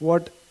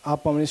what our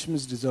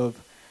punishments deserve.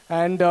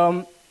 And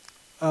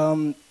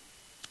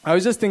I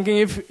was just thinking,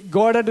 if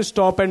God had to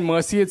stop at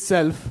mercy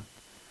itself,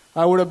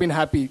 I would have been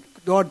happy.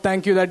 God,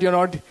 thank you that you're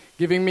not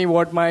giving me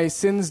what my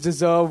sins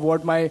deserve,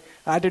 what my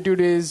attitude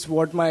is,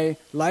 what my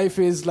life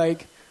is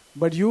like.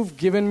 But you've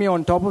given me,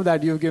 on top of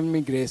that, you've given me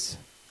grace.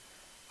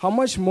 How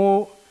much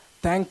more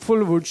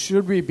thankful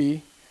should we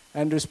be,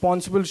 and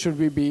responsible should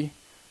we be,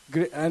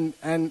 and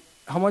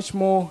how much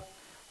more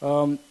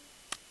in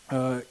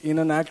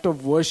an act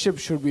of worship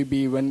should we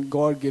be when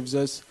God gives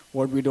us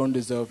what we don't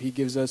deserve. He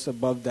gives us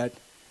above that.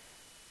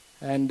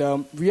 And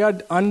we are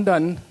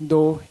undone,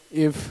 though,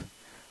 if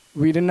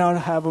we did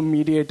not have a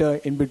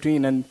mediator in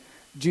between. And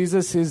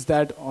Jesus is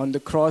that on the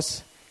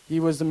cross. He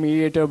was the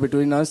mediator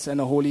between us and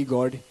a holy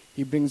God.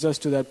 He brings us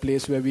to that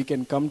place where we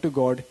can come to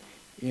God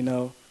in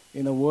a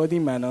worthy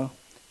manner,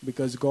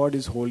 because God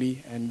is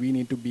holy and we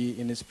need to be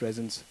in His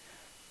presence.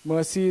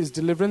 Mercy is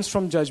deliverance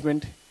from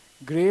judgment.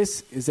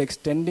 Grace is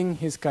extending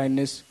His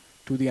kindness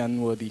to the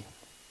unworthy.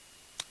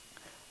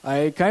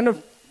 I kind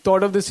of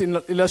thought of this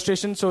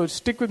illustration, so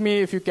stick with me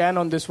if you can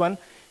on this one.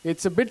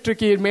 It's a bit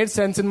tricky. It made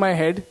sense in my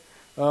head,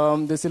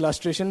 this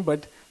illustration,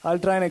 but I'll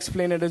try and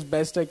explain it as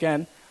best I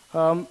can.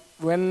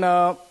 When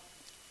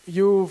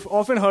you've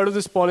often heard of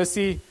this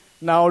policy,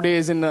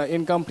 nowadays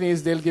in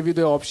companies, they'll give you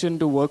the option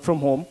to work from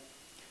home,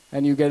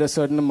 and you get a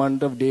certain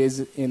amount of days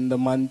in the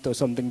month or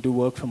something to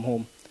work from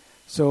home.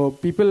 So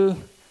people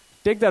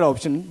take that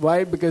option.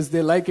 Why? Because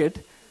they like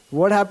it.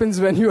 What happens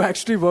when you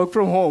actually work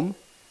from home?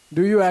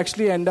 Do you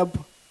actually end up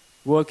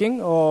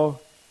working, or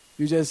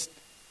you just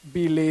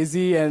be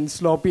lazy and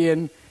sloppy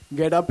and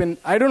get up and...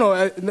 I don't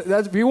know.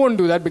 We won't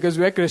do that because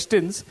we're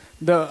Christians.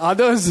 The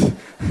others,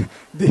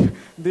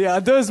 the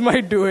others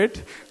might do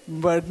it,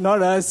 but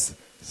not us.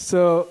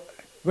 So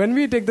when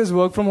we take this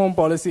work from home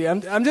policy,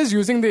 I'm just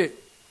using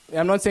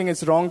I'm not saying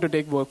it's wrong to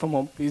take work from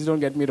home. Please don't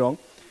get me wrong.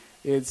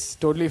 It's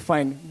totally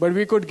fine. But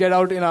we could get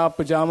out in our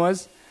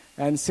pajamas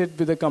and sit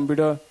with the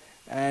computer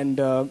and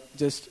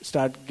just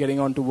start getting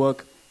on to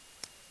work.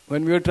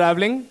 When we were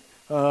traveling,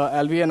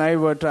 Alvi and I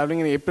were traveling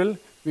in April.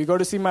 We got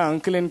to see my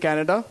uncle in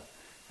Canada.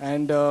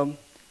 And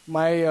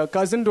my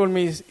cousin told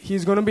me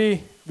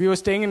we were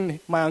staying in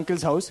my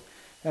uncle's house.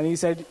 And he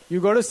said,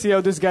 you got to see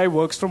how this guy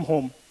works from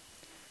home.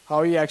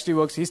 How he actually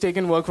works. He's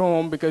taken work from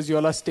home because you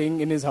all are staying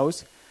in his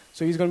house.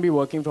 So he's going to be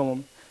working from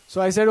home.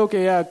 So I said,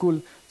 okay, yeah,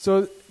 cool.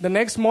 So the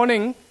next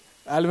morning,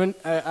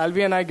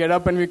 Alvi and I get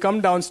up and we come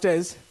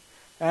downstairs.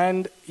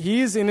 And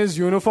he's in his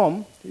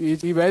uniform.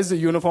 He wears the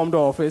uniform to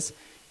office.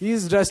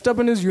 He's dressed up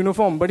in his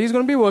uniform. But he's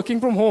going to be working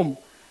from home.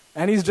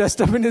 And he's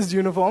dressed up in his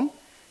uniform.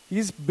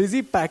 He's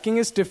busy packing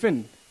his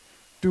tiffin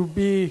to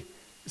be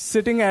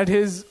sitting at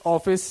his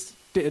office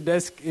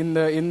desk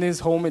in his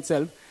home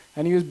itself.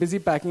 And he was busy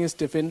packing his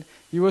tiffin.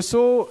 He was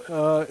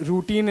so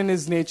routine in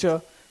his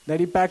nature that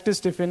he packed his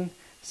tiffin,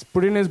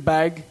 put in his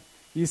bag.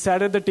 He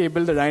sat at the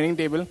table, the dining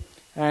table,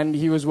 and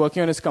he was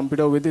working on his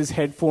computer with his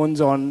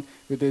headphones on,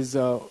 with his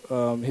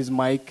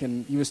mic,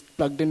 and he was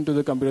plugged into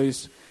the computer. He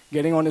was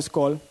getting on his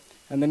call.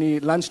 And then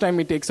lunchtime,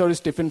 he takes out his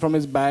tiffin from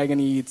his bag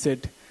and he eats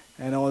it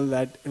and all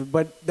that.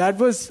 But that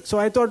was, so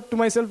I thought to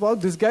myself, wow,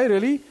 this guy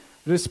really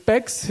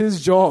respects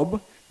his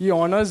job. He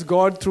honors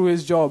God through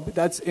his job.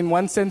 That's, in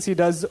one sense, he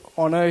does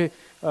honor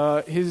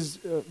his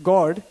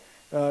God.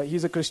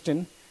 He's a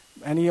Christian.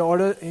 And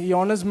he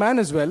honors man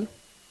as well,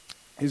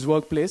 his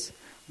workplace.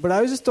 But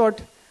I just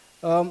thought,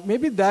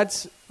 maybe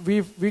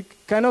we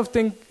kind of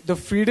think the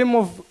freedom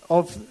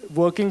of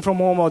working from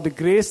home, or the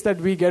grace that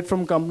we get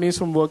from companies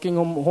from working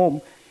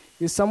home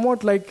is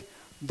somewhat like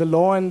the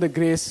law and the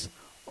grace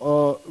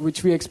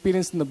which we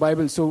experience in the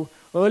Bible. So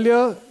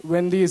earlier,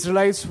 when the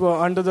Israelites were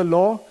under the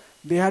law,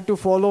 they had to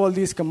follow all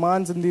these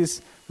commands and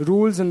these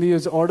rules and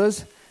these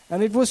orders.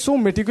 And it was so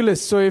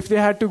meticulous. So if they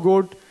had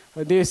to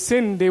they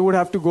sinned, they would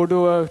have to go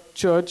to a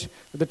church,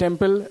 the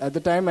temple at the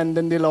time, and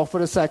then they'll offer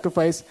a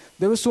sacrifice.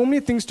 There were so many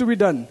things to be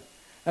done.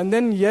 And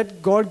then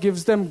yet God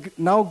gives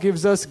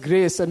us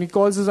grace, and He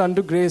calls us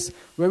unto grace,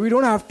 where we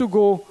don't have to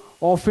go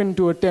often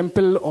to a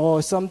temple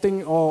or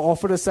something or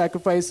offer a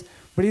sacrifice.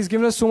 But He's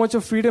given us so much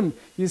of freedom.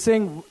 He's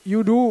saying,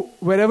 you do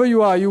wherever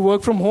you are, you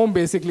work from home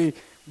basically.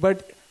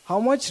 But how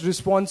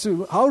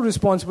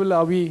responsible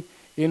are we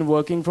in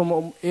working from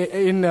home?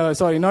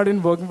 Not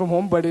in working from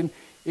home, but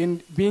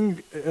in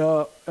being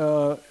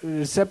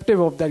receptive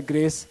of that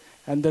grace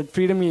and that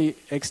freedom He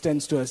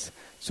extends to us.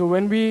 So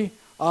when we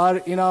are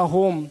in our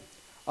home,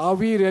 are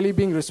we really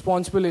being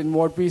responsible in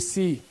what we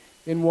see,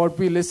 in what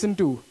we listen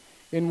to,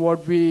 in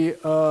what we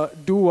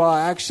do, our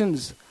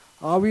actions?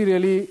 Are we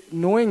really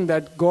knowing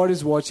that God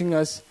is watching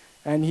us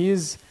and He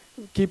is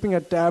keeping a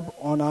tab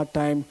on our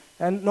time?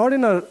 And not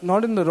in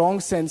the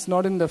wrong sense,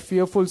 not in the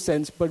fearful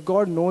sense, but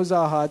God knows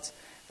our hearts.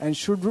 And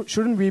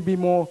shouldn't we be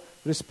more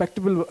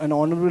respectable and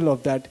honorable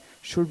of that?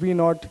 Should we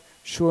not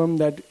show Him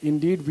that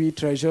indeed we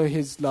treasure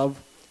His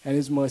love and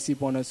His mercy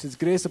upon us, His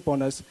grace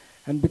upon us?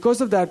 And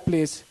because of that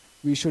place,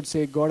 we should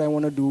say, God, I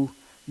want to do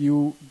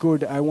You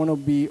good. I want to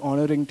be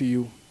honoring to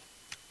You.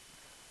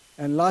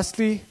 And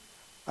lastly,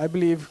 I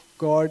believe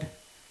God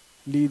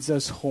leads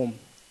us home.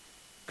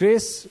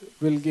 Grace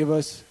will give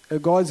us,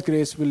 God's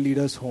grace will lead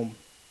us home.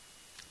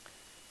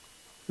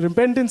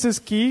 Repentance is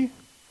key.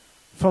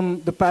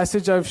 From the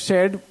passage I've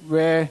shared,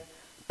 where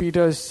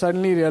Peter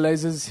suddenly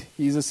realizes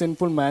he's a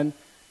sinful man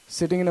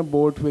sitting in a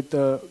boat with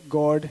the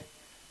God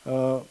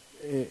of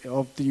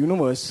the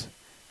universe.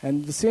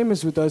 And the same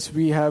is with us.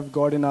 We have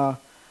God in our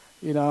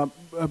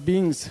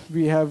beings.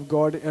 We have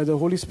God, the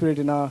Holy Spirit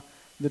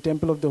the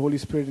temple of the Holy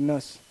Spirit in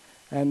us.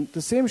 And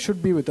the same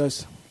should be with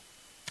us.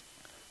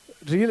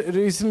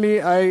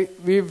 Recently,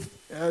 we've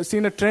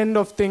seen a trend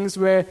of things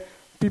where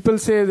people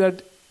say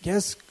that,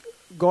 yes,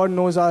 God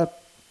knows our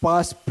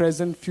past,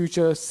 present,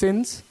 future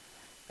sins,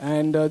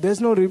 and there's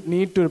no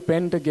need to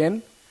repent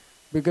again,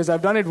 because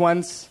I've done it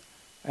once,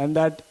 and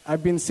that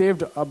I've been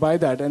saved by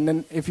that. And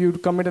then if you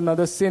commit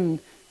another sin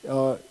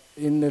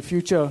in the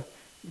future,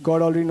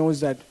 God already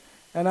knows that.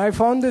 And I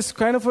found this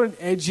kind of an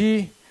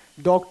edgy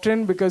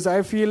doctrine, because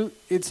I feel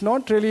it's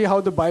not really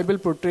how the Bible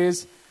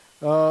portrays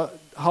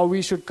how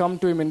we should come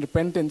to Him in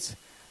repentance.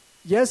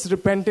 Yes,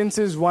 repentance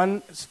is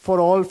one for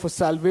all for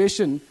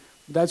salvation.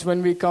 That's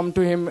when we come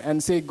to Him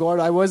and say, God,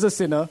 I was a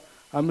sinner,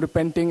 I'm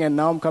repenting, and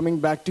now I'm coming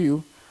back to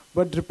You.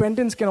 But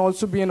repentance can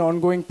also be an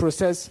ongoing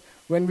process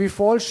when we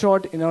fall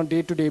short in our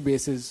day-to-day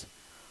basis.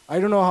 I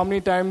don't know how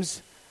many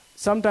times,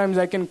 sometimes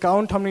I can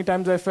count how many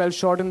times I fell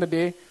short in the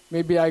day.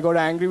 Maybe I got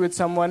angry with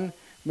someone.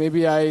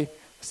 Maybe I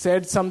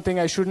said something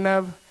I shouldn't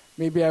have.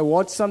 Maybe I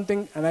watched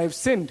something and I've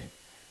sinned.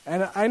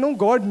 And I know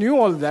God knew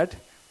all that,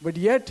 but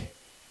yet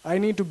I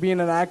need to be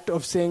in an act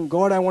of saying,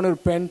 God, I want to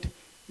repent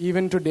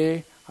even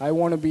today. I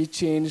want to be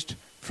changed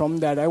from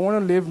that. I want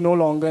to live no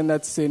longer in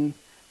that sin.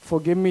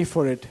 Forgive me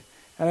for it.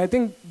 And I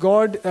think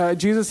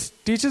Jesus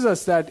teaches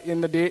us that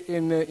in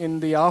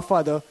the Our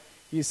Father.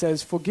 He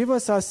says, forgive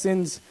us our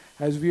sins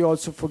as we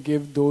also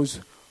forgive those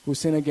who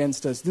sin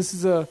against us. This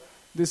is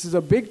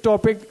a big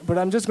topic, but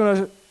I'm just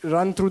going to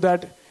run through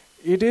that.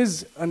 It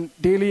is a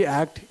daily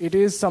act. It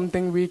is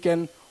something we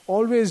can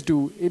always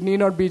do. It need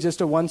not be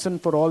just a once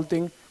and for all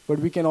thing, but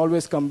we can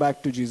always come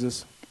back to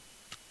Jesus.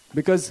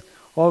 Because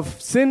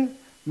of sin,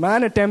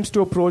 man attempts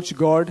to approach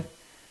God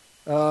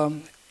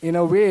in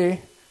a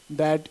way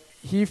that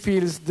he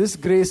feels this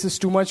grace is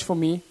too much for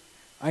me.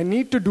 I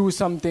need to do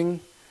something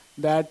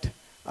that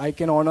I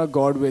can honor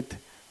God with.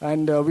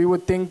 And we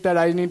would think that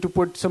I need to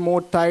put some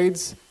more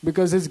tithes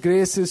because His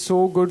grace is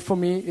so good for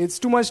me. It's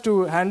too much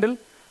to handle.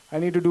 I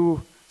need to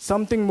do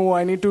something more.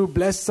 I need to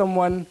bless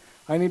someone.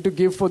 I need to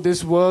give for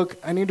this work.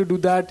 I need to do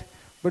that.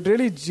 But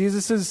really,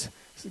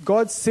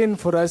 God's sin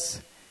for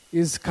us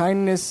is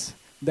kindness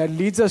that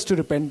leads us to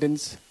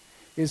repentance.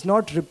 It's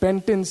not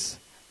repentance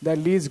that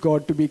leads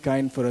God to be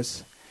kind for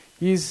us.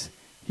 He's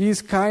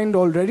kind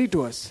already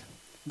to us.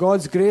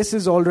 God's grace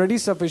is already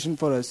sufficient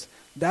for us.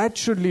 That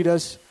should lead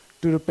us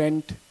to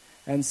repent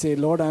and say,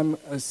 Lord, I'm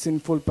a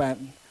sinful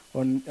man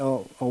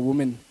or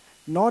woman.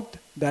 Not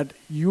that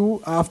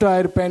you, after I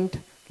repent,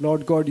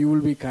 Lord God, you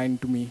will be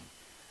kind to me.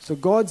 So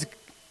God's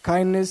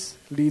kindness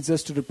leads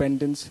us to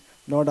repentance,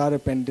 not our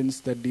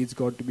repentance that leads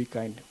God to be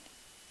kind.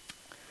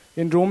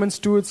 In Romans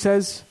 2 it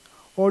says,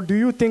 or do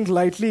you think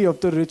lightly of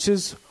the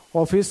riches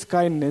of His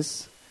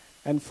kindness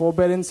and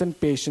forbearance and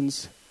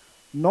patience,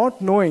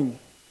 not knowing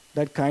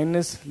that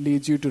kindness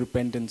leads you to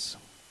repentance?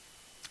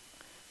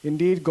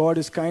 Indeed, God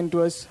is kind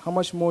to us. How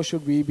much more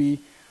should we be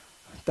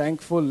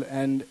thankful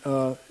and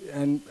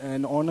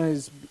honor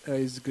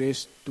His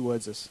grace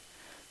towards us?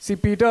 See,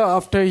 Peter,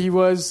 after he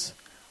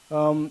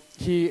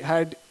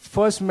had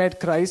first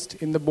met Christ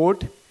in the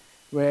boat,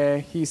 where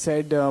he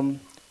said,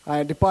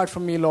 I depart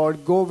from me,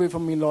 Lord, go away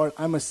from me, Lord,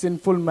 I'm a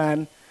sinful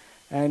man.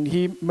 And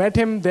he met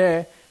Him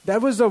there.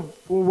 That was a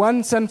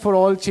once and for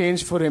all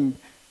change for him.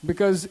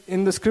 Because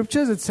in the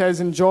scriptures it says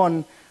in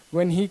John,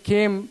 when he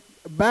came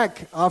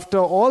back after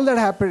all that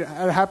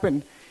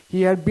happened,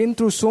 he had been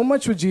through so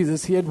much with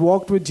Jesus. He had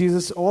walked with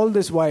Jesus all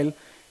this while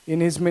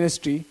in His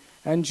ministry.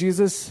 And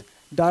Jesus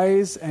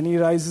dies and He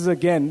rises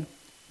again.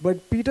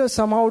 But Peter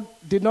somehow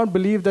did not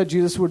believe that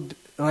Jesus would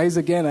rise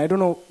again. I don't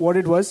know what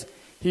it was.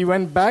 He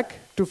went back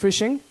to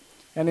fishing.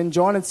 And in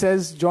John it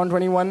says, John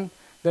 21,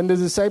 then the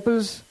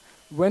disciples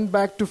went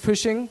back to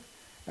fishing.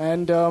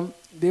 And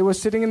they were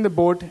sitting in the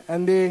boat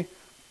and they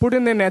put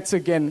in their nets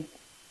again.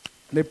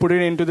 They put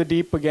it into the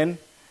deep again.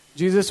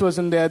 Jesus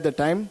wasn't there at the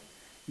time.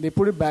 They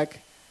put it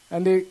back.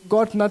 And they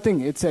got nothing,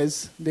 it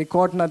says. They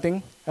caught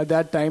nothing at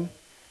that time.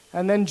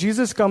 And then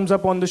Jesus comes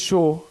up on the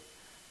shore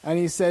and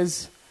He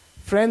says,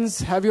 friends,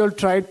 have you all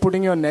tried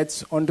putting your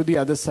nets onto the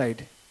other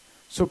side?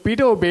 So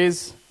Peter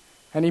obeys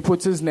and he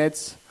puts his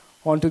nets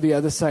onto the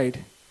other side.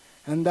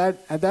 And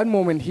at that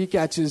moment, he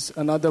catches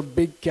another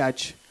big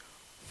catch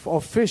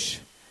of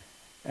fish.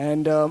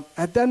 And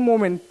at that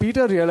moment,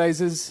 Peter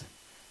realizes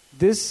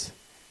this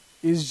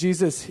is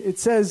Jesus. It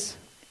says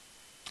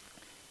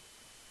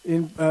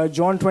in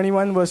John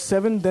 21 verse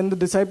 7, then the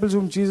disciples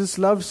whom Jesus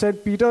loved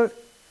said, Peter,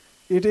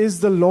 it is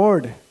the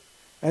Lord.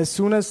 As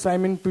soon as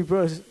Simon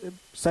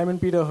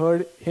Peter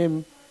heard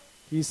him,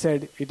 he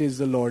said, it is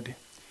the Lord.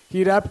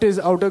 He wrapped his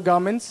outer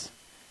garments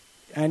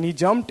and he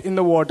jumped in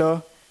the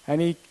water and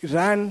he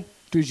ran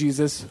to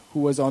Jesus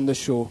who was on the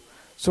shore.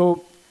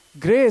 So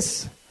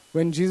grace,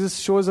 when Jesus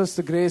shows us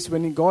the grace,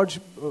 when God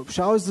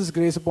showers this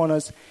grace upon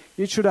us,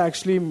 it should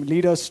actually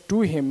lead us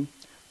to Him,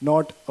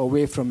 not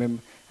away from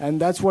Him. And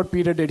that's what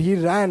Peter did. He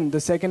ran. The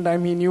second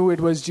time he knew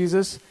it was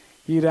Jesus,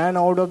 he ran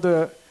out of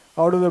the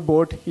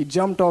boat, he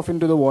jumped off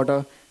into the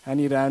water, and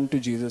he ran to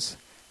Jesus.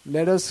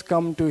 Let us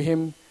come to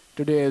Him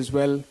today as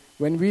well.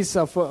 When we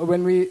suffer,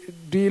 when we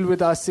deal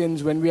with our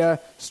sins, when we are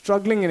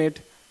struggling in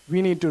it,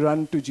 we need to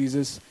run to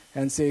Jesus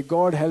and say,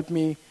 God, help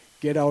me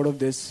get out of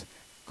this.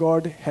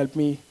 God, help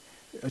me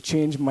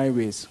change my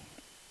ways.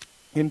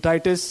 In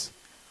Titus,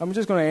 I'm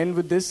just going to end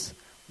with this,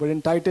 but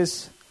in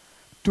Titus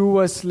 2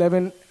 verse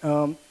 11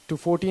 to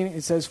 14,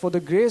 it says, for the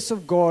grace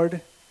of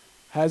God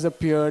has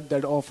appeared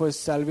that offers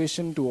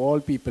salvation to all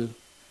people.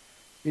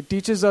 It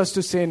teaches us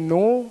to say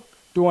no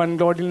to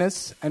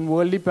ungodliness and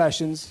worldly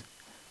passions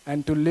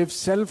and to live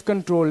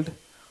self-controlled,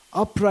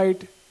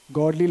 upright,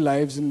 godly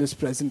lives in this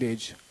present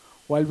age,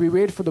 while we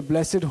wait for the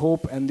blessed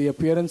hope and the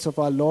appearance of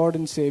our Lord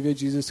and Savior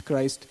Jesus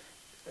Christ,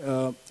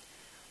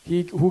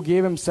 He who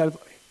gave Himself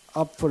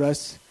up for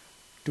us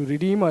to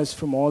redeem us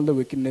from all the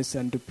wickedness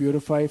and to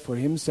purify for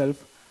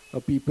Himself a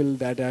people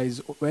that are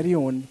His very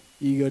own,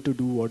 eager to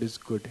do what is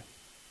good.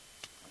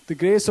 The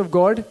grace of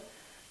God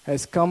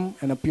has come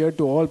and appeared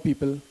to all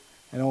people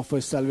and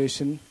offers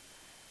salvation.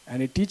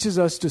 And it teaches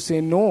us to say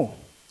no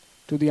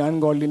to the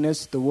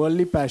ungodliness, the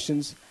worldly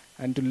passions,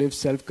 and to live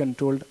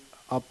self-controlled,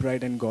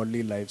 upright, and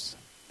godly lives.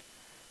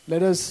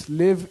 Let us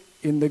live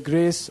in the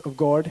grace of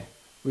God,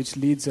 which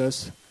leads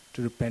us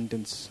to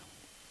repentance.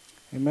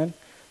 Amen.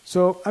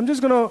 So I'm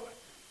just going to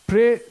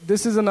pray.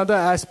 This is another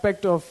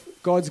aspect of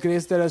God's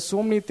grace. There are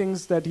so many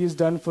things that He's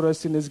done for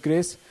us in His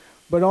grace.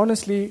 But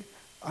honestly,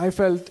 I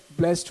felt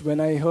blessed when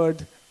I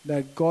heard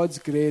that God's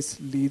grace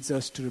leads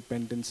us to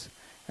repentance.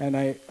 And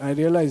I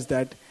realized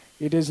that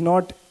it is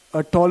not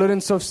a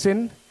tolerance of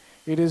sin.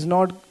 It is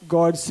not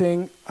God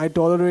saying, I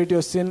tolerate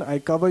your sin, I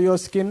cover your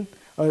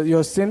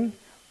sin,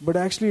 but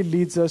actually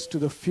leads us to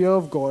the fear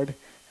of God,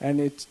 and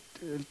it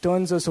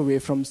turns us away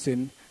from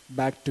sin,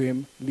 back to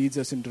Him, leads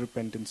us into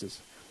repentances.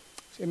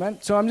 Amen.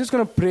 So I'm just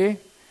going to pray,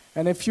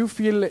 and if you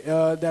feel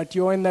that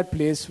you're in that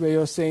place where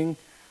you're saying,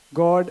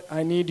 God,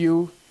 I need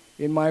you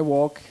in my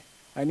walk.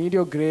 I need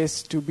your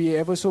grace to be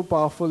ever so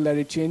powerful that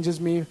it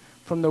changes me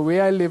from the way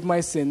I live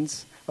my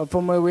sins, or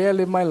from the way I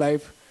live my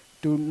life,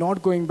 to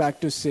not going back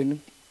to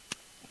sin,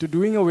 to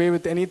doing away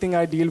with anything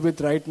I deal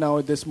with right now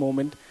at this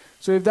moment.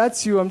 So if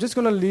that's you, I'm just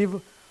going to leave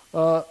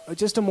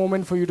just a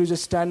moment for you to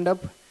just stand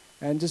up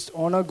and just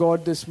honor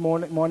God this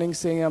morning,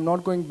 saying, I'm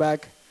not going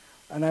back,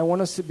 and I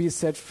want to be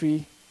set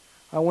free.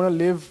 I want to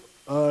live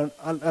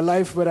a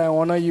life where I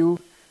honor you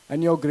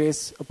and your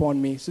grace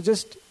upon me. So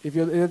just,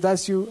 if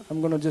that's you,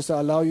 I'm going to just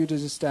allow you to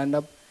just stand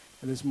up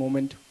at this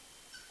moment,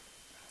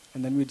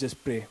 and then we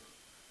just pray.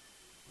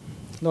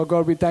 Lord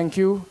God, we thank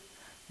you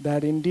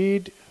that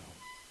indeed,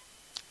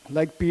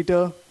 like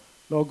Peter,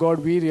 Lord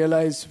God, we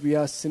realize we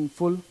are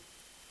sinful,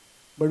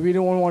 but we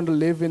don't want to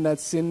live in that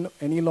sin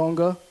any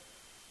longer.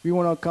 We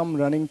want to come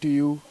running to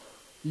you.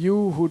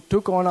 You who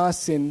took on our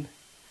sin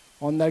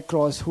on that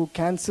cross, who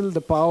canceled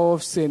the power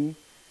of sin.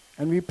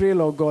 And we pray,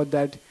 Lord God,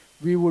 that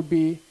we would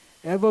be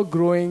ever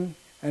growing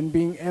and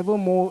being ever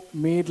more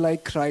made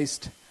like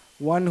Christ,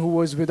 one who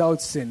was without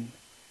sin,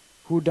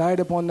 who died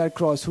upon that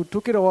cross, who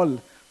took it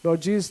all. Lord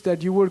Jesus,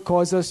 that you would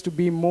cause us to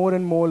be more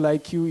and more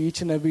like you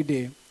each and every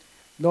day.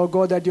 Lord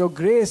God, that your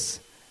grace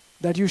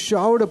that you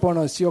showered upon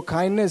us, your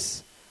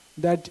kindness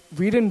that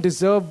we didn't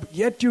deserve,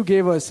 yet you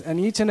gave us. And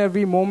each and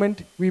every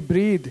moment we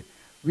breathe,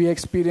 we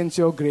experience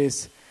your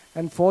grace.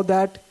 And for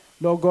that,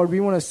 Lord God, we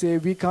want to say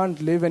we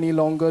can't live any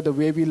longer the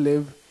way we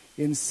live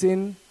in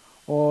sin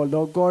or,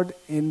 Lord God,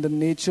 in the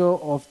nature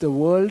of the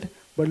world.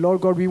 But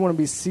Lord God, we want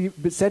to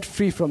be set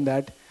free from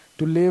that,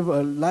 to live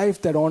a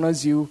life that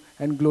honors you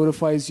and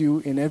glorifies you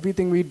in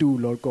everything we do,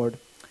 Lord God.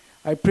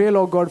 I pray,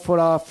 Lord God, for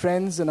our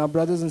friends and our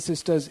brothers and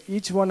sisters,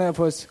 each one of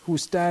us who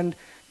stand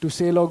to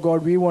say, Lord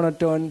God, we want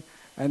to turn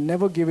and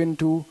never give in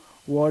to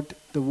what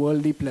the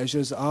worldly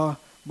pleasures are,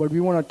 but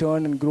we want to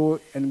turn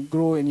and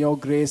grow in your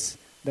grace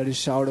that is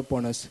showered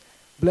upon us.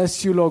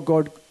 Bless you, Lord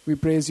God. We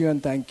praise you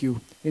and thank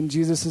you. In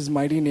Jesus'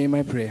 mighty name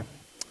I pray.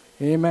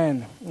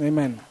 Amen.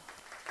 Amen.